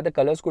 but yeah, the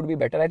colors could be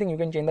better. I think you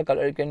can change the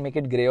color. You can make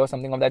it gray or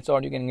something of that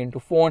sort. You can get into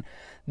phone.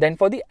 Then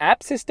for the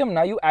app system,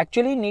 now you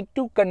actually need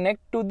to connect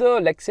to the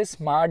Lexus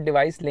smart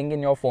device link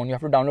in your phone. You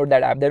have to download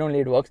that app, then only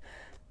it works.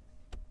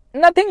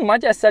 Nothing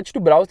much as such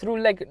to browse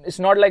through. Like, it's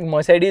not like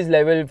Mercedes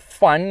level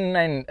fun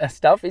and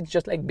stuff. It's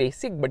just like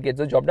basic, but gets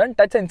the job done.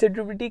 Touch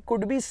sensitivity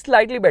could be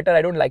slightly better.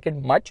 I don't like it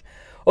much.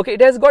 Okay,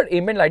 it has got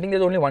ambient lighting.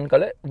 There's only one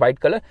color, white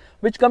color,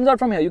 which comes out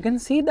from here. You can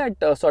see that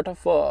sort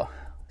of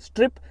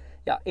strip.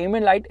 Yeah,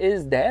 ambient light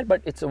is there,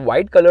 but it's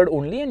white colored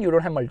only, and you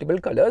don't have multiple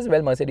colors.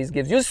 Well, Mercedes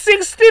gives you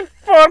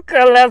 64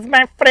 colors,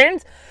 my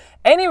friends.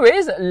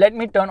 Anyways, let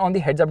me turn on the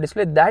heads-up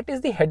display. That is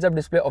the heads-up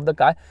display of the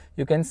car.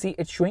 You can see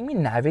it's showing me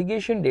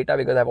navigation data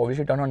because I've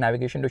obviously turned on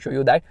navigation to show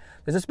you that.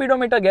 There's a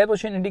speedometer, gear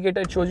position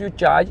indicator. It shows you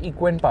charge,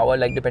 eco and power,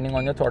 like depending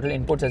on your throttle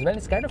inputs as well.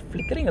 It's kind of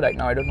flickering right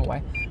now. I don't know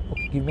why.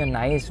 Okay, give me a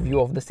nice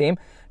view of the same.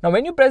 Now,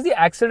 when you press the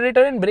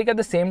accelerator and brake at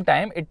the same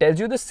time, it tells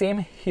you the same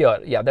here.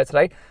 Yeah, that's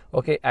right.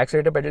 Okay,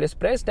 accelerator pedal is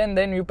pressed, and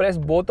then you press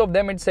both of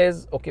them. It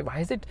says, okay, why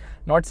is it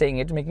not saying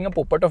it? It's making a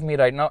pop-out of me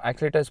right now.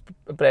 Accelerator is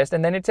pressed,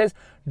 and then it says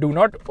do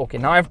not. Okay,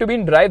 now I have to be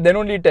in drive, then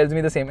only it tells me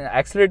the same.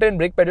 Accelerator and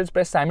brake pedals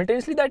pressed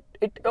simultaneously. That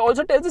it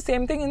also tells the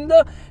same thing in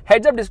the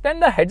heads-up display,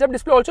 and the heads-up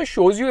display also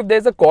shows you if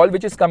there's a call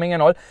which is coming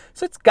and all.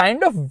 So it's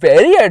kind of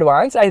very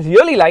advanced. I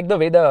really like the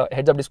way the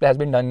heads-up display has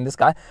been done in this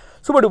car.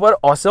 Super duper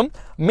awesome.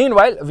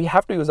 Meanwhile, we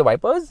have to use the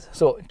wipers.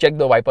 So check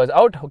the wipers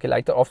out. Okay,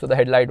 lights are off, so the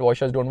headlight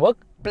washers don't work.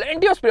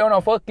 Plenty of spray on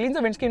offer. Cleans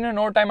the windscreen in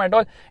no time at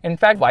all. In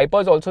fact,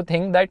 wipers also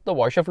think that the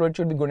washer fluid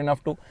should be good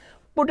enough to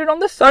put it on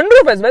the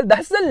sunroof as well.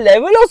 That's the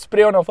level of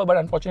spray on offer, but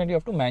unfortunately you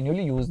have to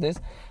manually use this.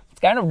 It's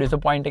kind of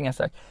disappointing as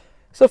such.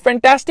 So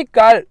fantastic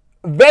car,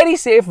 very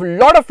safe,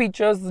 lot of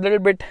features, little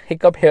bit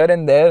hiccup here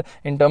and there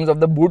in terms of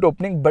the boot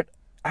opening, but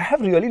I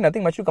have really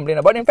nothing much to complain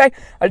about. In fact,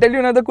 I'll tell you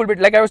another cool bit.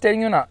 Like I was telling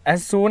you now,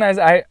 as soon as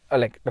I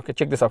okay,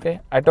 check this, okay?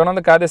 I turn on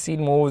the car, the seat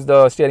moves,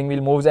 the steering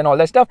wheel moves and all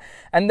that stuff.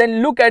 And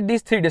then look at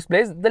these 3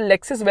 displays. The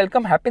Lexus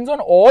welcome happens on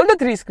all the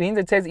 3 screens.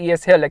 It says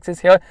ES here,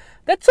 Lexus here.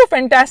 That's so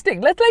fantastic.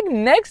 That's like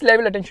next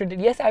level attention.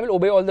 Yes, I will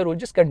obey all the rules.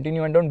 Just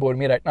continue and don't bore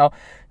me right now.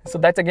 So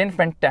that's again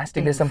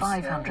fantastic. There's some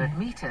 500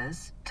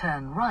 meters,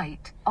 turn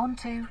right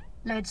onto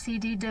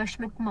Lexus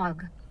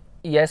McMug.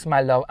 Yes, my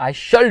love, I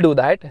shall do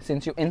that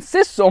since you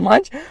insist so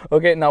much.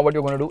 Okay, now what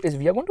you're going to do is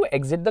we are going to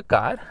exit the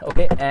car.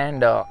 Okay,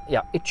 and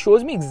yeah, it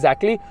shows me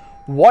exactly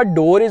what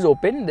door is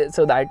open,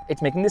 so that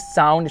it's making this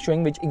sound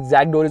showing which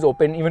exact door is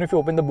open. Even if you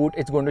open the boot,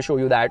 it's going to show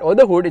you that, or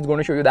the hood, it's going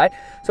to show you that.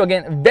 So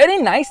again,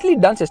 very nicely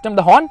done system.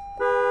 The horn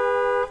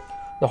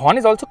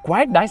is also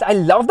quite nice. I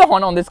love the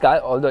horn on this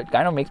car, although it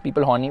kind of makes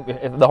people horny.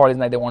 If the horn is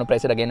nice, they want to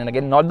press it again and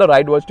again. Not the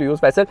right words to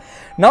use, Faisal.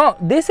 Now,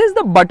 this is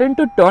the button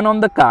to turn on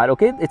the car,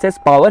 okay? It says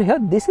power here.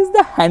 This is the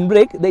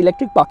handbrake, the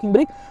electric parking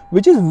brake,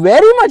 which is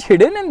very much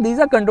hidden. And these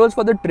are controls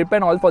for the trip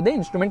and all for the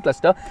instrument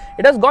cluster.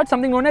 It has got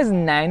something known as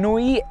Nano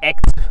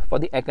EX for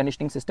the air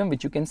conditioning system,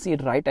 which you can see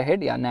it right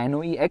ahead. Yeah,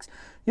 Nano EX.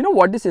 You know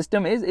what the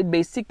system is? It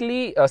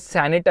basically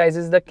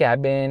sanitizes the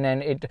cabin,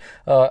 and it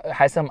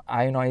has some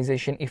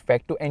ionization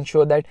effect to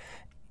ensure that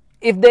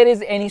if there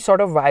is any sort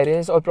of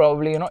virus, or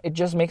probably, you know, it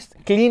just makes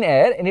clean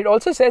air. And it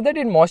also says that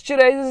it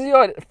moisturizes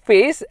your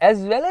face as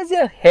well as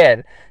your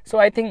hair. So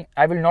I think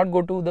I will not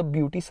go to the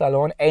beauty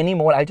salon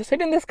anymore. I'll just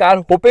sit in this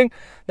car hoping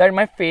that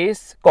my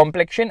face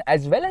complexion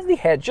as well as the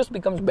hair just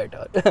becomes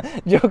better.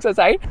 Jokes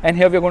aside. And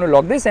here we're going to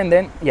lock this, and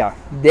then yeah,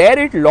 there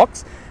it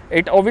locks.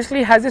 It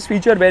obviously has this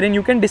feature wherein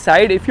you can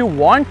decide if you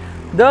want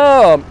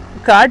the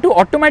car to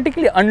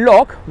automatically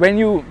unlock when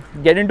you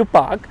get into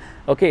park.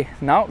 Okay,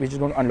 now we're just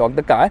going to unlock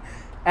the car.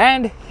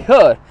 And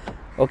here,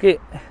 okay,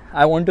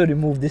 I want to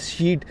remove this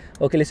sheet.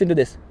 Okay, listen to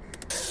this.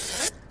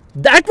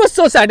 That was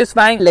so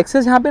satisfying.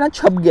 Lexus यहाँ पे ना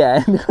छप गया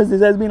है because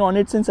this has been on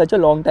it since such a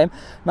long time.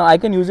 Now I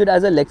can use it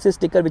as a Lexus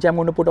sticker, which I'm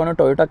going to put on a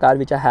Toyota car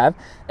which I have.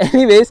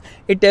 Anyways,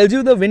 it tells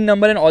you the VIN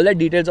number and all the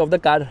details of the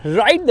car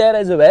right there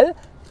as well.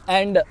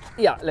 And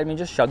yeah, let me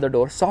just shut the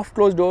door. Soft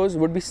closed doors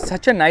would be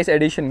such a nice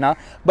addition now.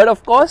 But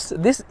of course,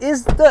 this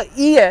is the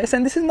ES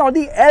and this is not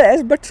the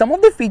LS. But some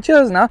of the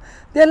features now,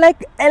 they're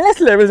like LS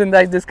levels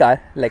inside this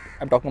car. Like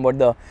I'm talking about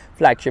the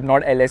flagship,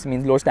 not LS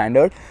means low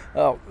standard.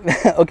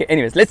 Okay,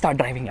 anyways, let's start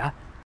driving. Yeah.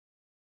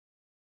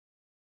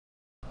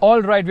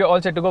 Alright, we are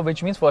all set to go,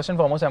 which means first and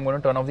foremost, I'm going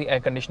to turn off the air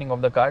conditioning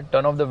of the car,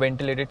 turn off the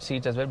ventilated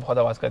seats as well, बहुत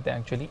आवाज करते हैं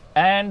actually.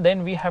 And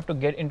then we have to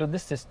get into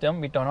this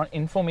system. We turn on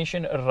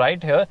information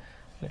right here.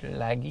 Little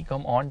laggy,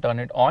 come on, turn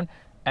it on.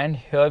 And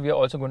here we are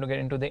also going to get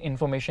into the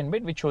information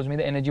bit, which shows me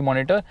the energy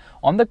monitor.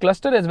 On the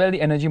cluster as well,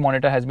 the energy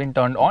monitor has been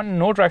turned on.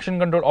 No traction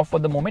control off for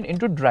the moment.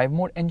 Into drive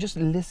mode, and just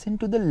listen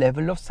to the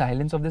level of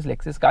silence of this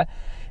Lexus car.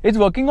 It's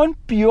working on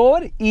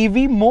pure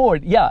EV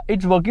mode. Yeah,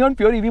 it's working on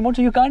pure EV mode,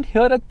 so you can't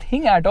hear a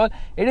thing at all.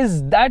 It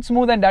is that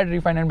smooth and that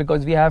refined, and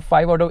because we have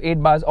 5 out of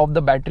 8 bars of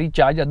the battery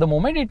charge at the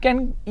moment, it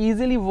can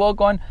easily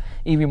work on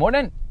EV mode.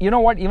 And you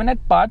know what, even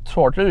at part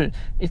throttle,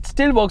 it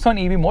still works on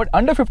EV mode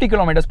under 50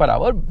 kilometers per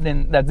hour.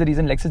 Then that's the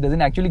reason Lexus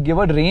doesn't actually give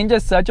a range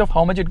as such of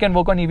how much it can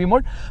work on EV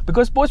mode,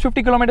 because post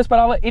 50 kilometers per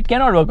hour it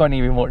cannot work on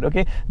EV mode.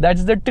 Okay,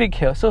 that's the trick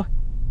here. So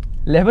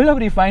level of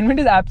refinement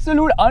is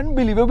absolute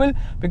unbelievable,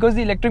 because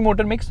the electric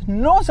motor makes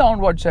no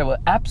sound whatsoever.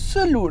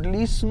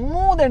 Absolutely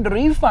smooth and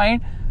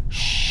refined.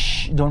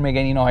 Shh, don't make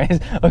any noise.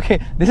 Okay,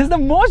 this is the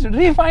most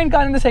refined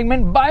car in the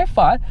segment by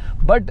far.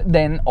 But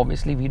then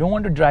obviously we don't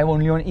want to drive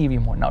only on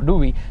EV mode now, do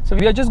we? So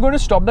we are just going to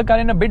stop the car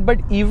in a bit. But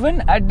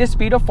even at this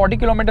speed of 40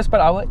 kilometers per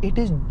hour, it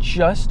is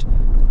just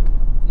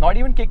not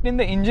even kicked in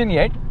the engine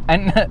yet.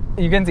 And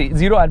you can see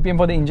 0 RPM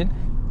for the engine.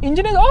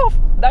 Engine is off.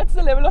 That's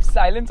the level of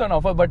silence on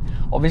offer. But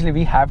obviously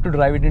we have to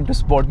drive it into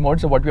sport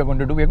mode. So what we are going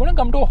to do, we are going to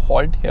come to a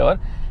halt here.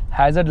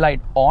 Hazard light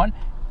on,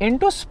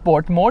 into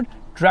sport mode.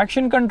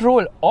 Traction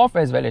control off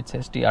as well. It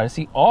says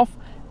TRC off,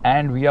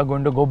 and we are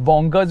going to go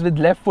bonkers with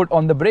left foot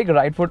on the brake,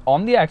 right foot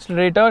on the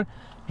accelerator.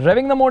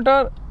 Revving the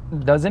motor,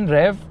 doesn't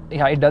rev.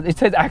 Yeah, it does. It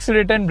says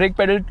accelerator and brake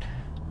pedal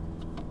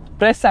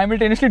press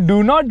simultaneously.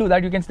 Do not do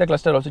that. You can see the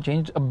cluster also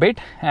changed a bit,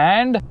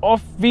 and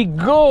off we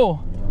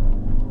go.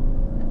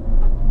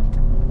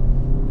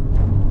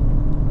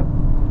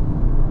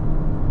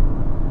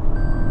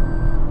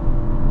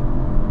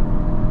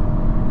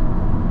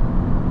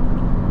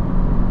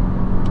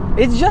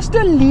 it's just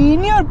a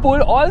linear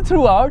pull all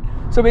throughout.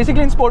 So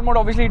basically in sport mode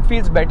obviously it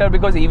feels better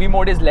because EV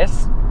mode is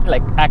less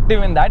like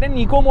active in that, and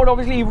eco mode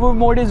obviously EV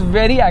mode is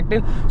very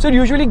active, so it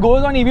usually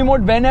goes on EV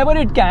mode whenever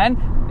it can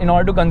in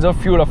order to conserve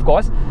fuel, of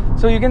course.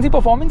 So you can see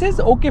performance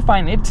is okay,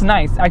 fine, it's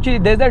nice. Actually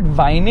there's that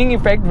whining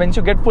effect once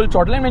you get full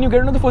throttle, and when you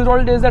get into the full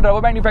throttle there's that rubber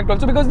band effect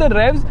also, because the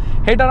revs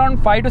hit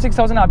around 5 to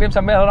 6,000 RPM,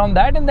 somewhere around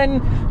that, and then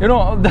you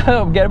know the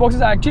gearbox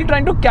is actually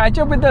trying to catch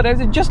up with the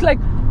revs. It's just like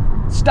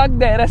stuck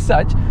there as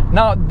such.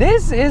 Now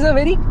this is a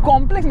very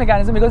complex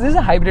mechanism because this is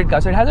a hybrid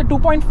car, so it has a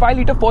 2.5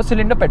 litre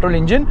 4-cylinder petrol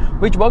engine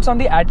which works on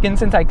the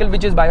Atkinson cycle,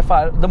 which is by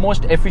far the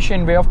most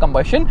efficient way of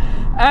combustion,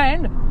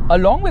 and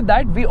along with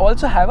that we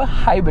also have a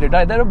hybrid,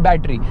 either a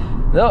battery.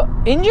 The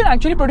engine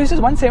actually produces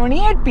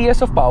 178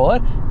 PS of power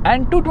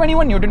and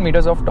 221 Newton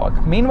meters of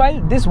torque.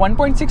 Meanwhile, this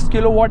 1.6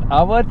 kilowatt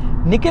hour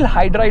nickel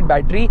hydride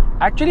battery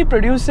actually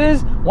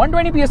produces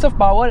 120 PS of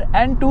power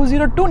and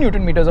 202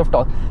 Newton meters of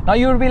torque. Now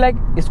you will be like,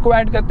 isko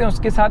add karte hain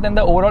uske sath and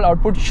the overall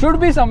output should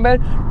be somewhere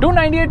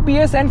 298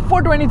 PS and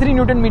 423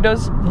 Newton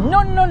meters.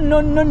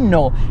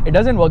 No. It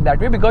doesn't work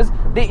that way, because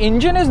the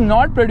engine is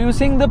not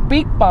producing the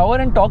peak power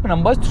and torque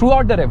numbers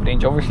throughout the rev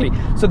range, obviously.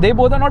 So they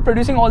both are not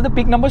producing all the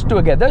peak numbers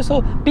together.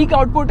 So peak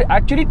output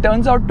actually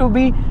turns out to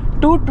be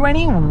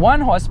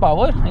 221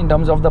 horsepower in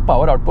terms of the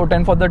power output,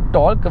 and for the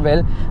torque,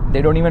 well,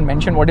 they don't even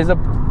mention what is the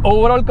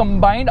overall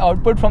combined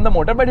output from the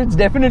motor, but it's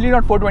definitely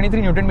not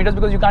 423 Newton meters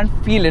because you can't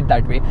feel it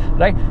that way,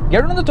 right?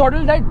 Get on the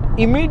throttle, that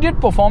immediate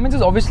performance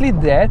is obviously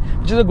there,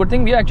 which is a good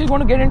thing. We are actually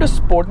going to get into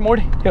sport mode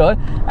here,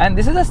 and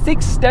this is a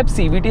 6-step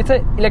CVT. It's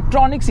an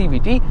electronic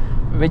CVT,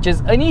 which is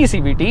an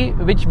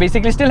eCVT, which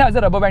basically still has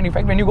a rubber band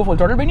effect when you go full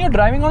throttle. When you're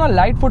driving on a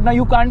light foot, now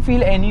you can't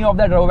feel any of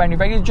that rubber band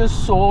effect. It's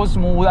just so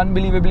smooth,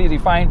 unbelievably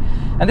refined.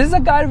 And this is a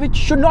car which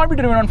should not be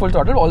driven on full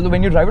throttle, although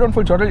when you drive it on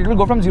full throttle, it will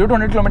go from 0 to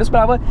 100 kilometers per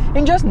hour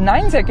in just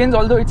 9 seconds,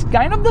 although it's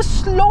kind of the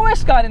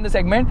slowest car in the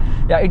segment.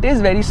 Yeah, it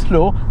is very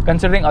slow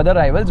considering other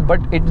rivals,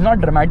 but it's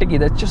not dramatic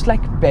either. It's just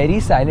like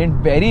very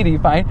silent, very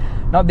refined.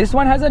 Now this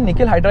one has a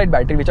nickel hydride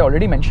battery, which I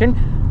already mentioned.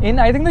 In,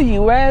 I think, the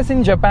US,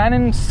 in Japan,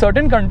 in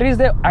certain countries,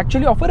 they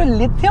actually offer a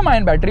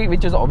lithium-ion battery,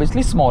 which is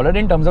obviously smaller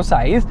in terms of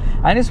size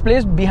and is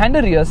placed behind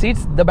the rear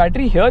seats. The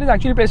battery here is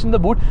actually placed in the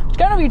boot, which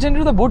kind of eats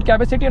into the boot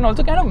capacity and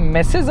also kind of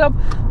messes up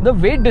the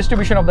weight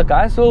distribution of the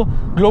car. So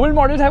global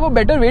models have a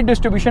better weight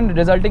distribution,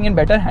 resulting in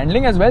better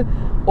handling as well.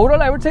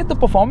 Overall, I would say the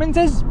performance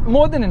is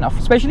more than enough,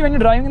 especially when you're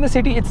driving in the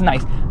city. It's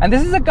nice, and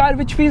this is a car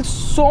which feels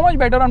so much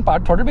better on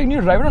part throttle. When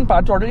you drive it on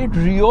part throttle, it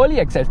really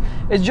excels.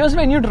 It's just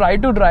when you try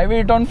to drive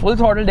it on full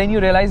throttle, then you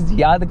realize,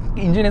 yeah, the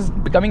engine is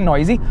becoming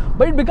noisy,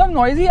 but it becomes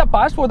noisy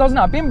past 4,000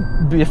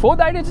 RPM. Before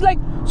that, it's like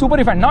super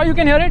refined. Now you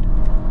can hear it,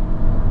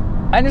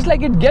 and it's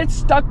like it gets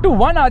stuck to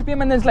 1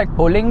 RPM and then it's like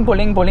pulling.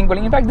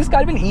 In fact, this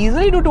car will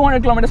easily do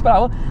 200 kilometers per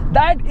hour.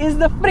 That is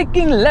the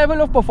freaking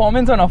level of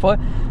performance on offer.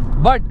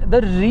 But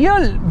the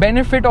real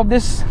benefit of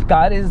this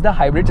car is the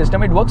hybrid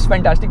system. It works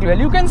fantastically well.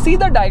 You can see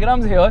the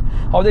diagrams here,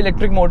 how the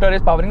electric motor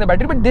is powering the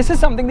battery, but this is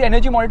something, the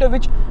energy monitor,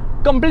 which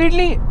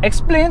completely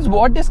explains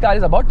what this car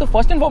is about. So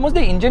first and foremost,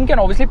 the engine can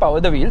obviously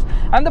power the wheels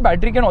and the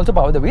battery can also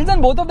power the wheels,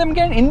 and both of them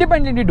can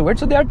independently do it.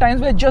 So there are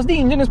times where just the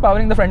engine is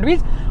powering the front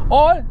wheels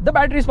or the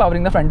battery is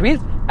powering the front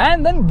wheels,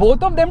 and then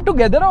both of them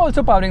together are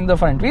also powering the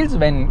front wheels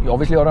when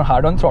obviously you're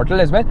hard on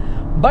throttle as well.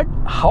 But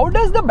how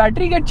does the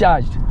battery get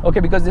charged?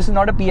 Okay, because this is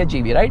not a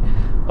PHEV, right?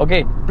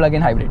 Okay,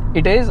 plug-in hybrid.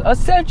 It is a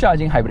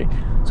self-charging hybrid.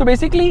 So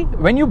basically,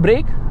 when you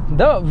brake,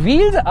 the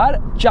wheels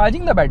are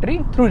charging the battery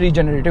through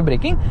regenerative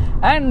braking,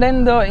 and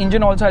then the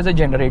engine also has a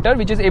generator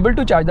which is able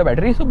to charge the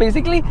battery. So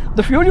basically,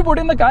 the fuel you put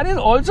in the car is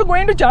also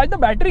going to charge the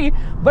battery,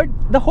 but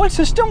the whole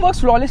system works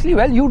flawlessly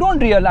well. You don't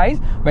realize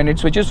when it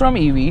switches from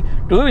EV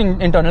to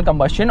internal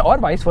combustion or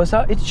vice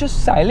versa. It's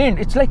just silent.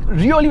 It's like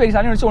really very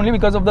silent. It's only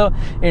because of the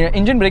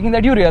engine braking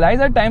that you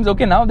realize at times,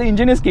 okay, now the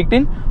engine is kicked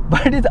in,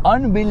 but it's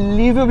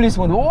unbelievably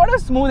smooth. What a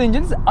smooth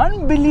engine. It's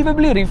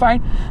unbelievably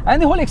refined,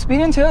 and the whole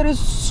experience here is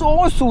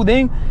so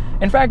soothing.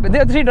 In fact,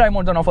 there are 3 drive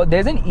modes on offer.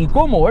 There's an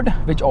eco mode,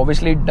 which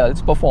obviously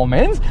dulls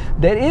performance.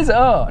 There is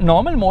a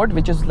normal mode,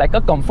 which is like a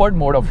comfort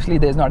mode. Obviously,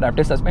 there's no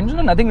adaptive suspension,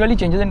 so nothing really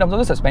changes in terms of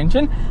the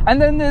suspension.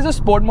 And then there's a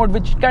sport mode,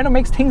 which kind of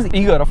makes things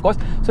eager, of course.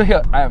 So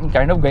here, I'm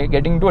kind of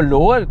getting to a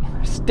lower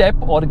step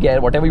or gear,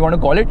 whatever you want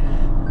to call it.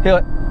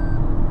 Here,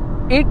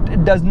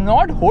 it does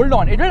not hold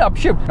on, it will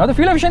upshift. Now the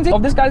fuel efficiency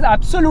of this car is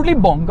absolutely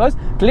bonkers.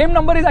 Claim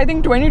number is, I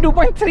think,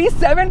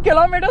 22.37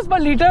 kilometers per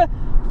liter.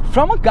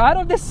 From a car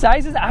of this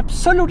size is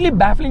absolutely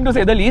baffling, to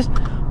say the least.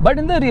 But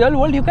in the real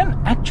world, you can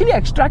actually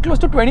extract close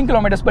to 20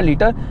 kilometers per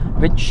liter,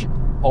 which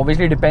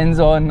obviously depends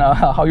on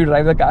how you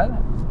drive the car.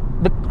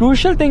 The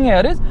crucial thing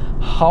here is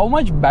how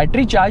much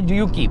battery charge do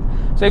you keep.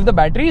 So if the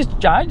battery is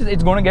charged,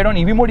 it's going to get on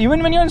EV mode.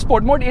 Even when you're in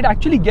sport mode, it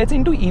actually gets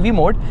into EV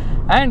mode.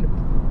 And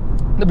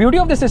the beauty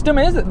of the system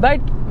is that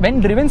when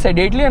driven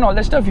sedately and all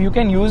that stuff, you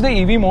can use the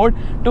EV mode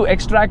to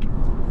extract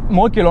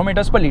more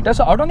kilometers per liter.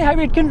 So out on the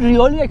highway, it can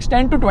really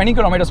extend to 20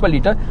 kilometers per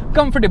liter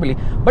comfortably.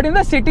 But in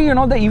the city, you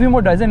know, the EV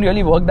mode doesn't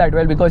really work that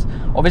well, because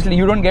obviously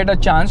you don't get a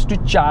chance to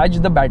charge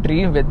the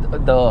battery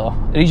with the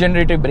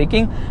regenerative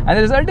braking, and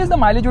the result is the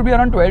mileage would be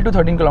around 12 to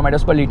 13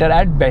 kilometers per liter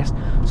at best.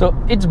 So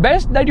it's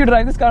best that you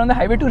drive this car on the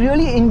highway to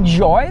really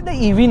enjoy the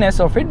EV-ness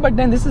of it. But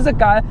then this is a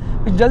car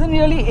which doesn't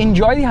really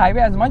enjoy the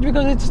highway as much,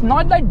 because it's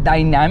not that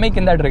dynamic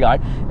in that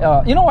regard.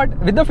 You know what,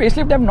 with the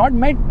facelift, I've not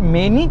made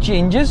many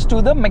changes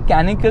to the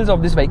mechanicals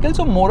of this vehicle,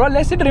 so more or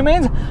less it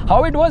remains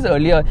how it was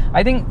earlier.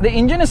 I think the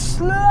engine is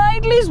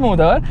slightly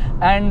smoother,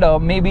 and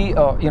maybe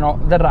you know,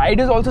 the ride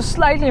is also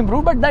slightly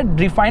improved, but that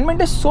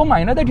refinement is so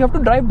minor that you have to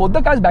drive both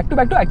the cars back to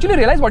back to actually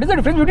realize what is the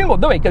difference between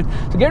both the vehicles.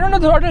 So get on the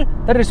throttle,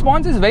 the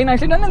response is very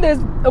nicely done, and there's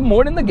a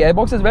mode in the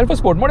gearbox as well for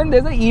sport mode, and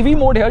there's an EV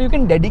mode here. You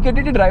can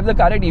dedicatedly drive the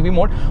car at EV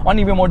mode, on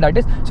EV mode that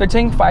is. So it's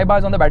saying 5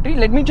 bars on the battery.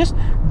 Let me just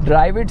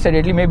drive it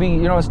sedately, maybe,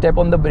 you know, step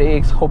on the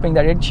brakes, hoping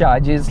that it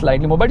charges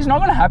slightly more, but it's not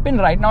going to happen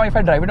right now if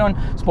I drive it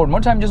on sport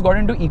mode. So I'm just got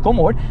into eco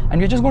mode, and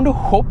we're just going to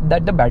hope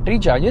that the battery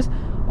charges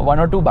 1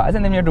 or 2 bars,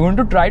 and then we're going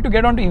to try to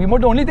get onto EV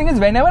mode. The only thing is,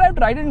 whenever I've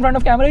tried it in front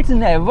of camera, it's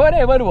never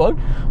ever worked,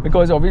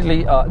 because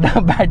obviously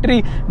the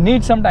battery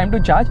needs some time to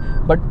charge.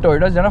 But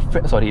Toyota's done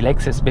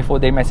Lexus, before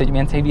they message me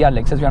and say we are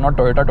Lexus, we are not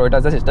Toyota, Toyota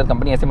is a sister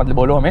company, aise matlab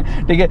bolo hame,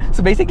 theek hai?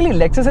 So basically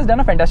Lexus has done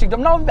a fantastic job.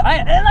 Now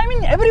I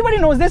mean, everybody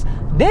knows this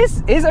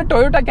is a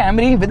Toyota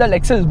Camry with a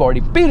Lexus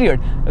body, period,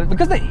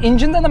 because the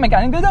engines and the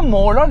mechanicals are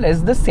more or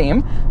less the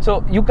same.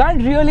 So you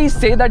can't really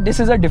say that this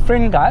is a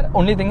different car.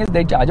 Only thing is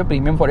they charge a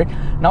premium for it.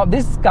 Now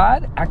this car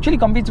actually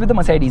competes with the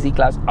Mercedes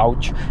E-Class.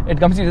 Ouch! It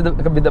competes with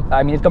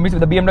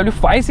the BMW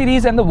 5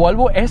 Series and the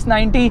Volvo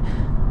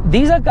S90.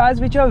 These are cars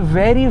which are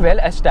very well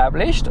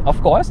established,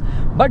 of course,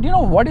 but you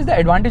know what is the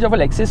advantage of a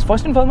Lexus?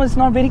 First and foremost, it's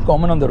not very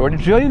common on the road.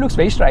 It really looks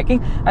very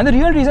striking, and the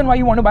real reason why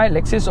you want to buy a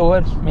Lexus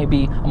over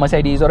maybe a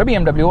Mercedes or a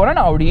BMW or an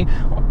Audi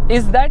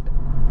is that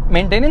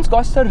maintenance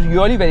costs are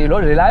really very low,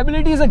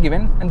 reliability is a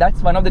given, and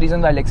that's one of the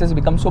reasons why Lexus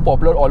becomes so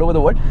popular all over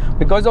the world,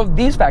 because of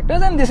these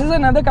factors. And this is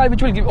another car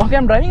which will give, okay,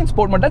 I'm driving in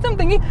sport mode, that's I'm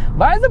thinking,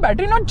 why is the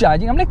battery not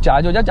charging? I'm like,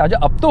 charge ho ja,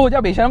 ab to ho ja,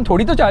 besharam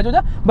thodi to charge ho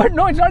ja, but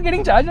no, it's not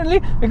getting charged only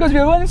because we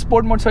are in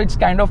sport mode. So it's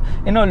kind of,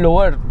 you know,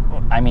 lower,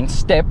 I mean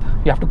step,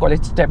 you have to call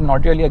it step,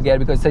 not really a gear,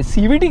 because it's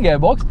a CVT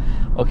gearbox.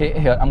 Okay,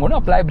 here I'm going to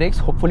apply brakes,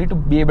 hopefully to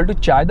be able to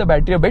charge the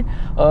battery a bit.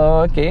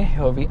 Okay,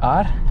 here we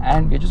are,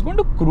 and we're just going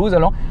to cruise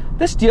along.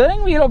 The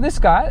steering wheel of this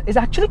car is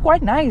actually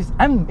quite nice.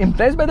 I'm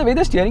impressed by the way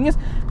the steering is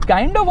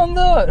kind of on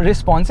the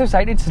responsive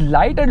side. It's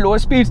light at lower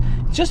speeds.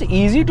 It's just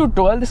easy to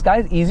twirl. This car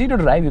is easy to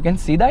drive. You can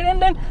see that,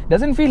 and then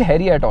doesn't feel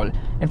hairy at all.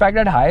 In fact,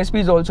 at higher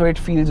speeds also it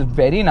feels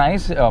very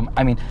nice.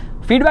 I mean,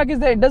 feedback is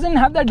that it doesn't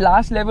have that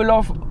last level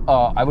of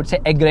I would say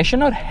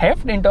aggression or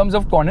heft in terms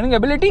of cornering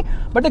ability,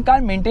 but the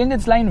car maintains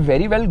its line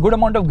very well. Good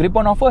amount of grip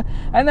on offer,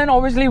 and then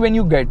obviously when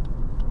you get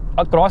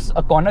across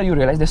a corner, you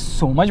realize there's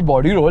so much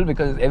body roll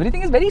because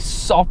everything is very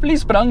softly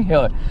sprung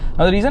here.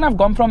 Now the reason I've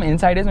gone from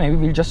inside is maybe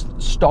we'll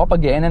just stop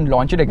again and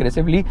launch it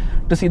aggressively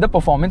to see the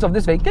performance of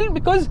this vehicle,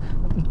 because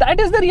that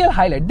is the real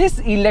highlight. This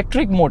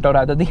electric motor,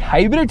 rather the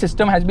hybrid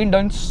system, has been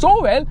done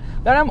so well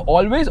that I'm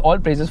always all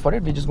praises for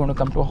it. We're just going to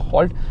come to a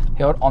halt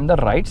here on the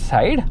right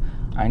side,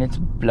 and it's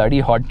bloody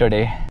hot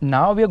today.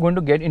 Now we are going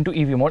to get into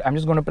EV mode. I'm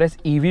just going to press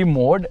EV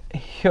mode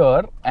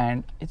here,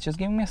 and it's just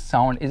giving me a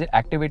sound. Is it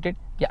activated?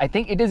 Yeah, I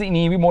think it is in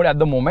EV mode at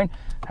the moment.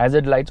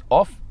 Hazard lights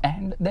off,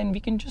 and then we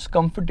can just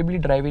comfortably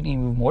drive in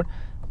EV mode.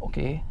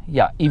 Okay,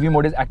 yeah, EV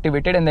mode is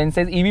activated, and then it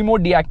says EV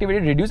mode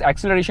deactivated, reduce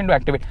acceleration to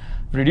activate.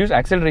 Reduce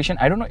acceleration,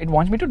 I don't know, it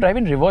wants me to drive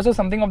in reverse or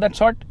something of that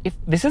sort. If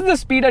this is the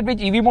speed at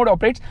which EV mode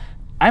operates,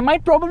 I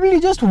might probably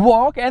just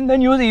walk and then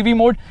use EV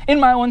mode in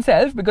my own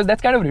self, because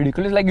that's kind of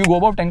ridiculous. Like, you go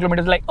above 10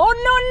 kilometers like, oh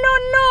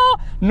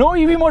no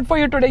EV mode for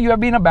you today, you have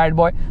been a bad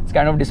boy. It's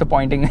kind of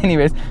disappointing.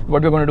 Anyways,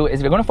 what we're going to do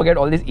is we're going to forget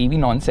all this EV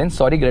nonsense.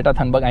 Sorry Greta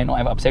Thunberg, I know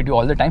I've upset you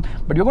all the time,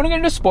 but we're going to get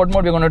into sport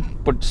mode. We're going to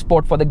put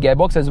sport for the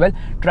gearbox as well.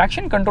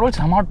 Traction control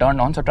somehow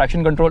turned on, so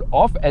traction control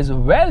off as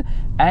well.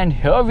 And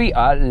here we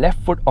are,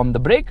 left foot on the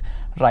brake,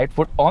 right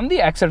foot on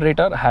the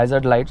accelerator,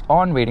 hazard lights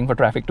on, waiting for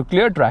traffic to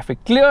clear.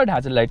 Traffic cleared,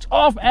 hazard lights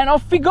off, and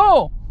off we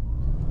go.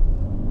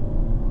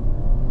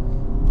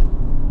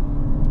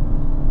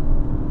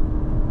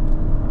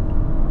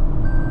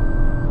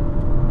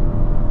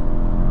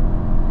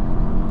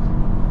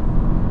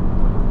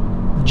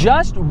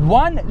 Just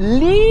one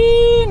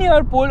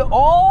linear pull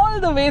all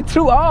the way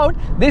throughout.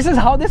 This is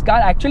how this car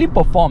actually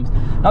performs.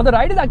 Now the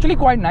ride is actually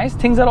quite nice.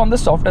 Things are on the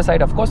softer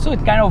side, of course, so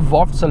it kind of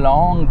wafts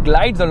along,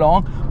 glides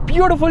along.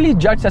 Beautifully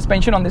judged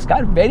suspension on this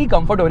car, very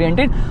comfort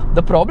oriented.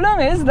 The problem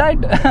is that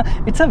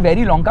it's a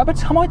very long car, but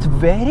somehow it's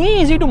very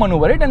easy to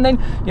maneuver it. And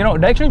then, you know,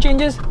 directional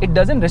changes, it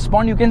doesn't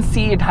respond. You can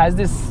see it has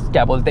this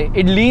kya bolte,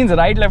 it leans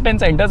right, left and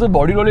center, so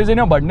body roll is in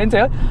abundance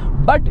here.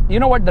 But you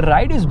know what, the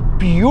ride is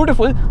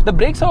beautiful. The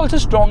brakes are also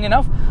strong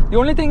enough. The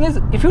only thing is,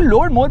 if you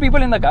load more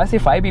people in the car, say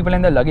 5 people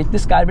in the luggage,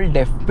 this car will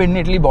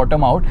definitely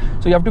bottom out.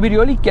 So you have to be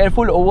really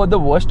careful over the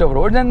worst of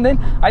roads. And then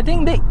I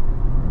think the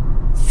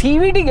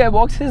CVT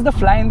gearbox is the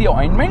fly in the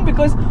ointment,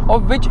 because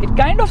of which it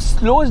kind of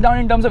slows down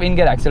in terms of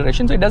in-gear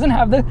acceleration. So it doesn't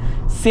have the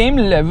same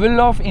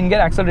level of in-gear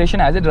acceleration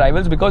as it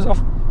rivals, because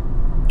of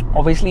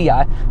obviously,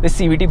 yeah, this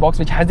CVT box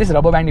which has this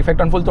rubber band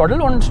effect on full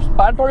throttle. On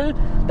power throttle,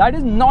 that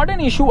is not an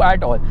issue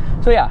at all.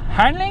 So yeah,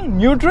 handling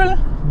neutral,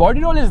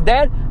 body roll is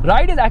there,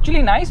 ride is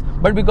actually nice,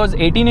 but because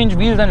 18-inch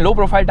wheels and low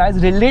profile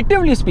tires,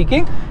 relatively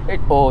speaking,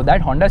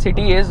 that Honda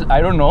City is,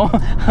 I don't know,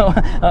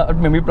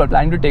 maybe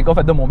planning to take off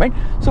at the moment.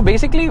 So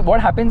basically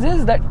what happens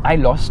is that I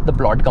lost the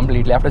plot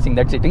completely after seeing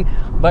that city.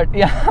 But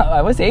yeah,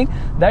 I was saying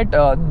that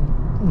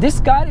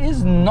this car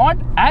is not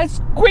as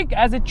quick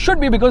as it should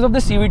be because of the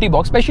CVT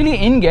box, especially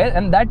in gear,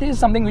 and that is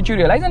something which you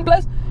realize. And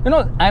plus, you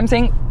know, I'm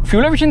saying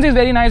fuel efficiency is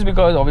very nice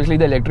because obviously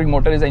the electric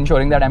motor is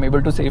ensuring that I'm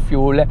able to save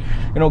fuel and,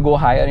 you know, go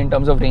higher in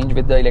terms of range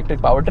with the electric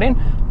powertrain.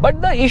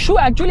 But the issue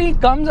actually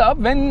comes up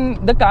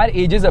when the car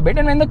ages a bit,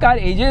 and when the car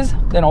ages,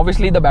 then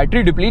obviously the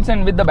battery depletes,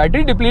 and with the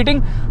battery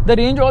depleting, the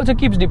range also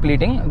keeps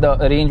depleting, the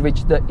range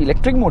which the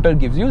electric motor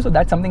gives you. So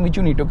that's something which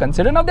you need to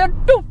consider. Now there are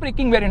two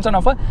freaking variants on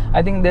offer.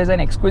 I think there's an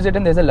exquisite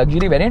and there's a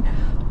luxury variant.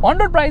 On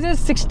road price is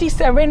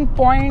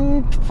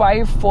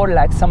 67.54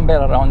 lakhs, somewhere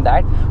around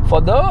that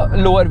for the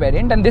lower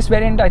variant, and this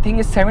variant I think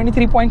is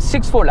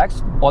 73.64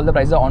 lakhs. All the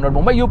prices are on road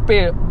Mumbai. You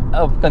pay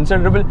a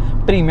considerable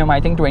premium, I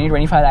think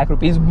 20-25 lakh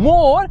rupees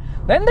more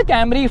than the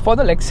Camry for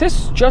the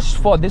Lexus, just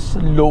for this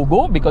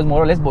logo, because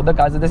more or less both the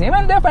cars are the same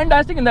and they're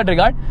fantastic in that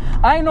regard.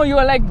 I know you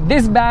are like,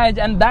 this badge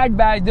and that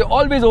badge, they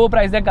always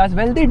overprice their cars.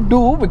 Well, they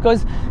do,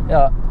 because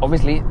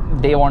obviously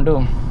they want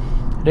to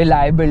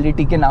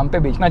reliability के नाम पे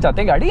बेचना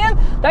चाहते गाड़ी, and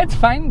that's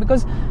fine,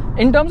 because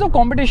in terms of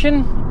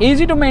competition,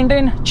 easy to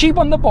maintain, cheap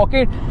on the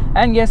pocket,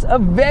 and yes, a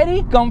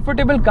very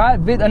comfortable car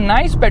with a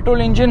nice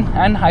petrol engine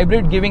and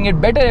hybrid, giving it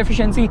better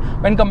efficiency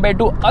when compared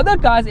to other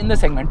cars in the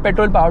segment.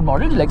 Petrol powered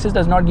models, Lexus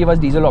does not give us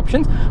diesel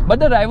options, but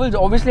the rivals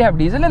obviously have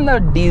diesel, and the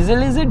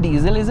diesel is a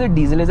diesel is a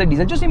diesel is a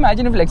diesel. Just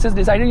imagine if Lexus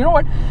decided, you know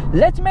what,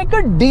 let's make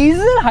a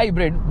diesel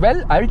hybrid.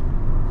 Well, I'll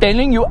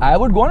telling you, I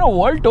would go on a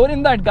world tour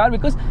in that car,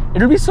 because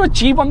it will be so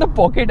cheap on the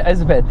pocket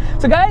as well.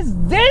 So guys,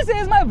 this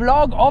is my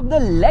vlog of the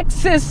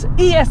Lexus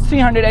ES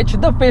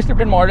 300h, the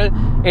facelifted model.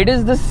 It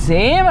is the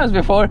same as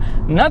before,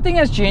 nothing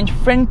has changed.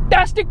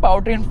 Fantastic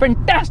powertrain,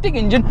 fantastic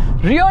engine,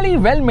 really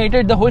well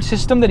mated, the whole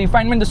system, the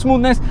refinement, the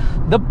smoothness,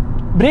 the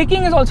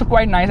braking is also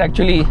quite nice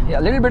actually. Yeah,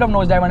 a little bit of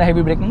nosedive and a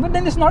heavy braking, but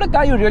then it's not a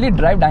car you really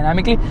drive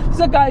dynamically. It's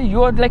a car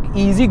you are like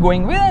easy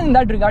going with, and in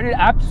that regard it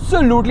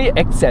absolutely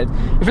excels.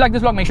 If you like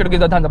this vlog, make sure to give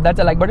the thumbs up, that's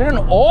a like button, and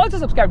also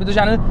subscribe to the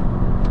channel.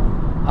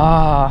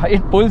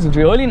 It pulls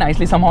really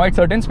nicely somehow at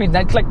certain speeds.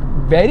 That's like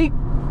very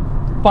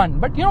fun,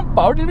 but you know,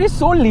 power will be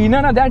so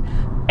leaner now that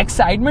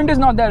excitement is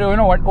not there. You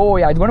know what, oh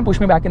yeah, it's going to push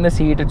me back in the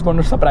seat, it's going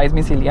to surprise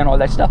me silly and all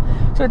that stuff.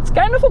 So it's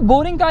kind of a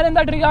boring car in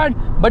that regard,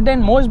 but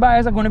then most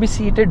buyers are going to be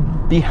seated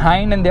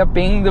behind and they're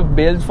paying the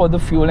bills for the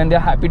fuel, and they're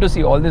happy to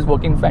see all this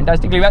working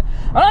fantastically well.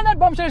 And on that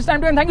bombshell, it's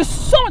time to end. Thank you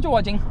so much for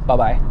watching. Bye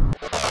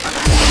bye.